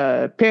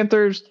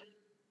Panthers.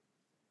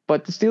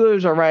 But the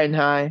Steelers are riding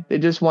high. They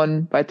just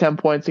won by 10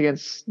 points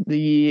against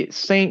the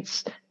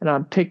Saints, and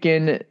I'm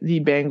picking the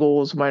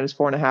Bengals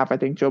 -4.5. I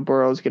think Joe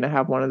Burrow is going to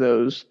have one of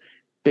those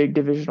big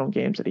divisional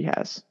games that he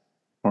has.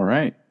 All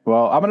right.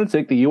 Well, I'm going to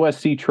take the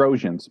USC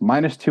Trojans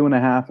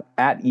 -2.5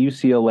 at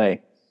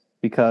UCLA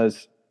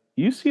because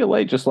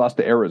UCLA just lost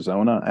to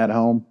Arizona at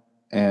home,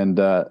 and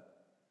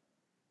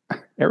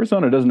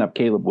Arizona doesn't have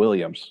Caleb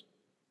Williams.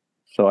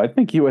 So I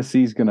think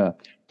USC is going to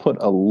put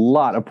a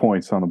lot of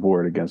points on the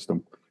board against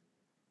them.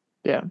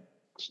 Yeah.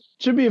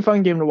 Should be a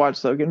fun game to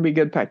watch, though. Going to be a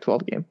good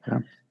Pac-12 game. Yeah.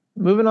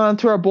 Moving on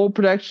to our bold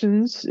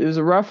predictions. It was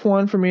a rough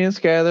one for me and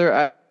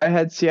Skyler. I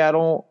had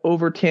Seattle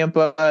over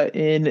Tampa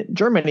in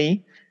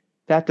Germany.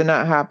 That did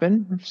not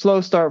happen.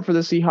 Slow start for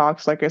the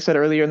Seahawks. Like I said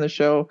earlier in the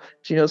show,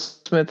 Geno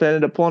Smith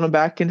ended up pulling them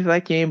back into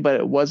that game, but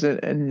it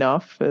wasn't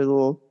enough. A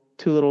little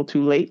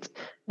too late.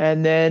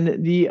 And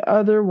then the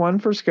other one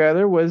for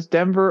Skyler was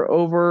Denver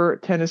over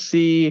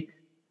Tennessee.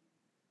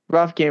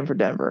 Rough game for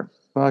Denver.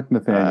 Fuck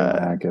Nathaniel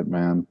Hackett,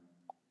 man.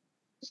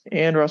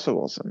 And Russell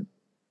Wilson.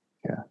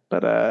 Yeah.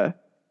 But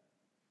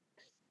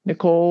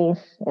Nick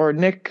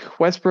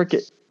Westbrook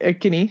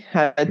Ikhine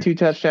had 2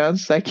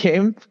 touchdowns that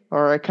game,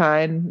 or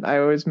Akine. I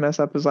always mess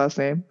up his last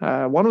name.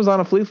 One was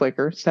on a flea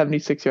flicker,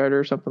 76-yarder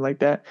or something like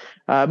that.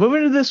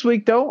 Moving to this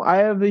week, though, I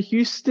have the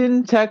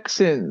Houston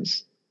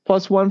Texans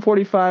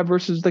 +145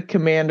 versus the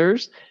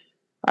Commanders.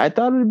 I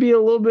thought it would be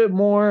a little bit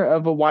more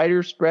of a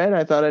wider spread.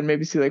 I thought I'd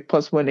maybe see like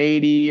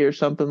 +180 or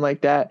something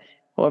like that.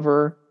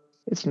 However,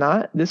 it's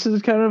not. This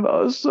is kind of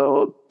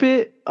also a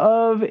bit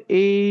of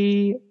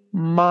a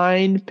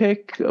mind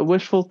pick, a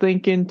wishful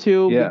thinking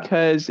too,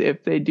 because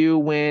if they do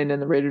win and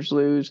the Raiders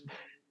lose,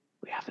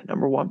 we have the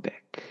number 1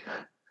 pick.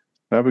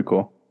 That'd be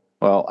cool.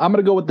 Well, I'm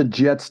going to go with the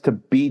Jets to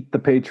beat the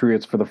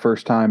Patriots for the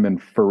first time in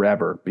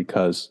forever,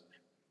 because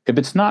if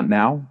it's not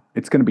now,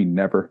 it's going to be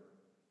never.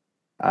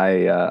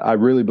 I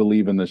really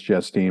believe in this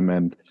Jets team,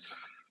 and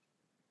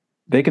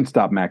they can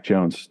stop Mac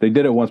Jones. They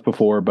did it once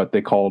before, but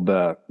they called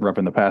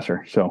roughing the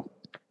passer. So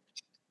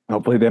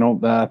hopefully they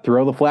don't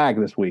throw the flag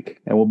this week,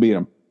 and we'll beat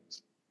them.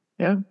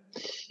 Yeah.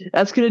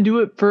 That's going to do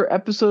it for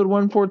episode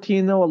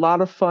 114, though. A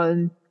lot of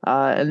fun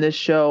in this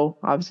show.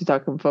 Obviously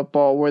talking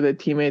football, where the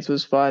teammates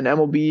was fun.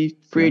 MLB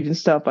free agent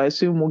stuff, I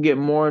assume we'll get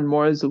more and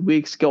more as the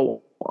weeks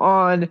go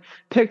on.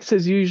 Picks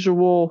as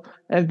usual,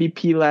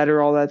 MVP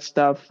ladder, all that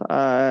stuff.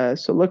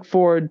 So look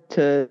forward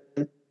to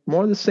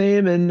more of the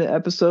same in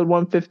episode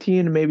 115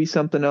 and maybe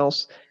something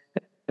else,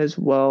 as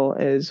well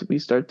as we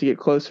start to get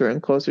closer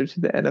and closer to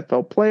the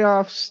NFL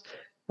playoffs.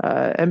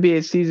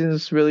 NBA season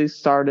is really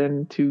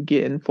starting to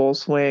get in full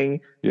swing.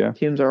 Yeah.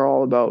 Teams are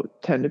all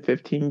about 10 to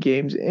 15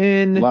 games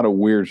in. A lot of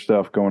weird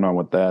stuff going on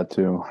with that,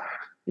 too.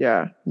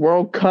 Yeah.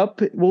 World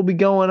Cup will be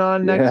going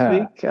on next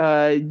week.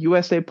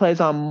 USA plays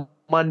on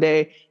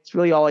Monday. It's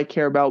really all I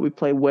care about. We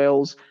play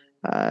Wales.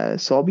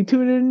 So I'll be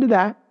tuning into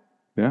that.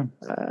 Yeah.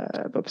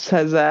 But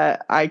besides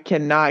that, I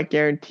cannot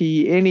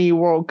guarantee any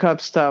World Cup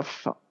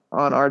stuff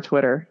on our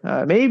Twitter.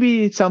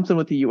 Maybe something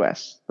with the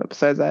U.S. But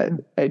besides that,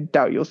 I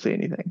doubt you'll see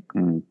anything.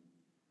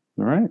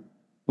 All right.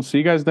 We'll see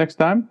you guys next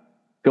time.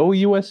 Go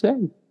USA.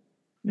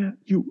 Yeah.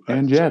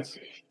 And Jets.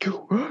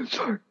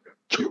 USA.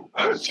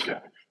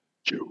 USA.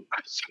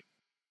 USA.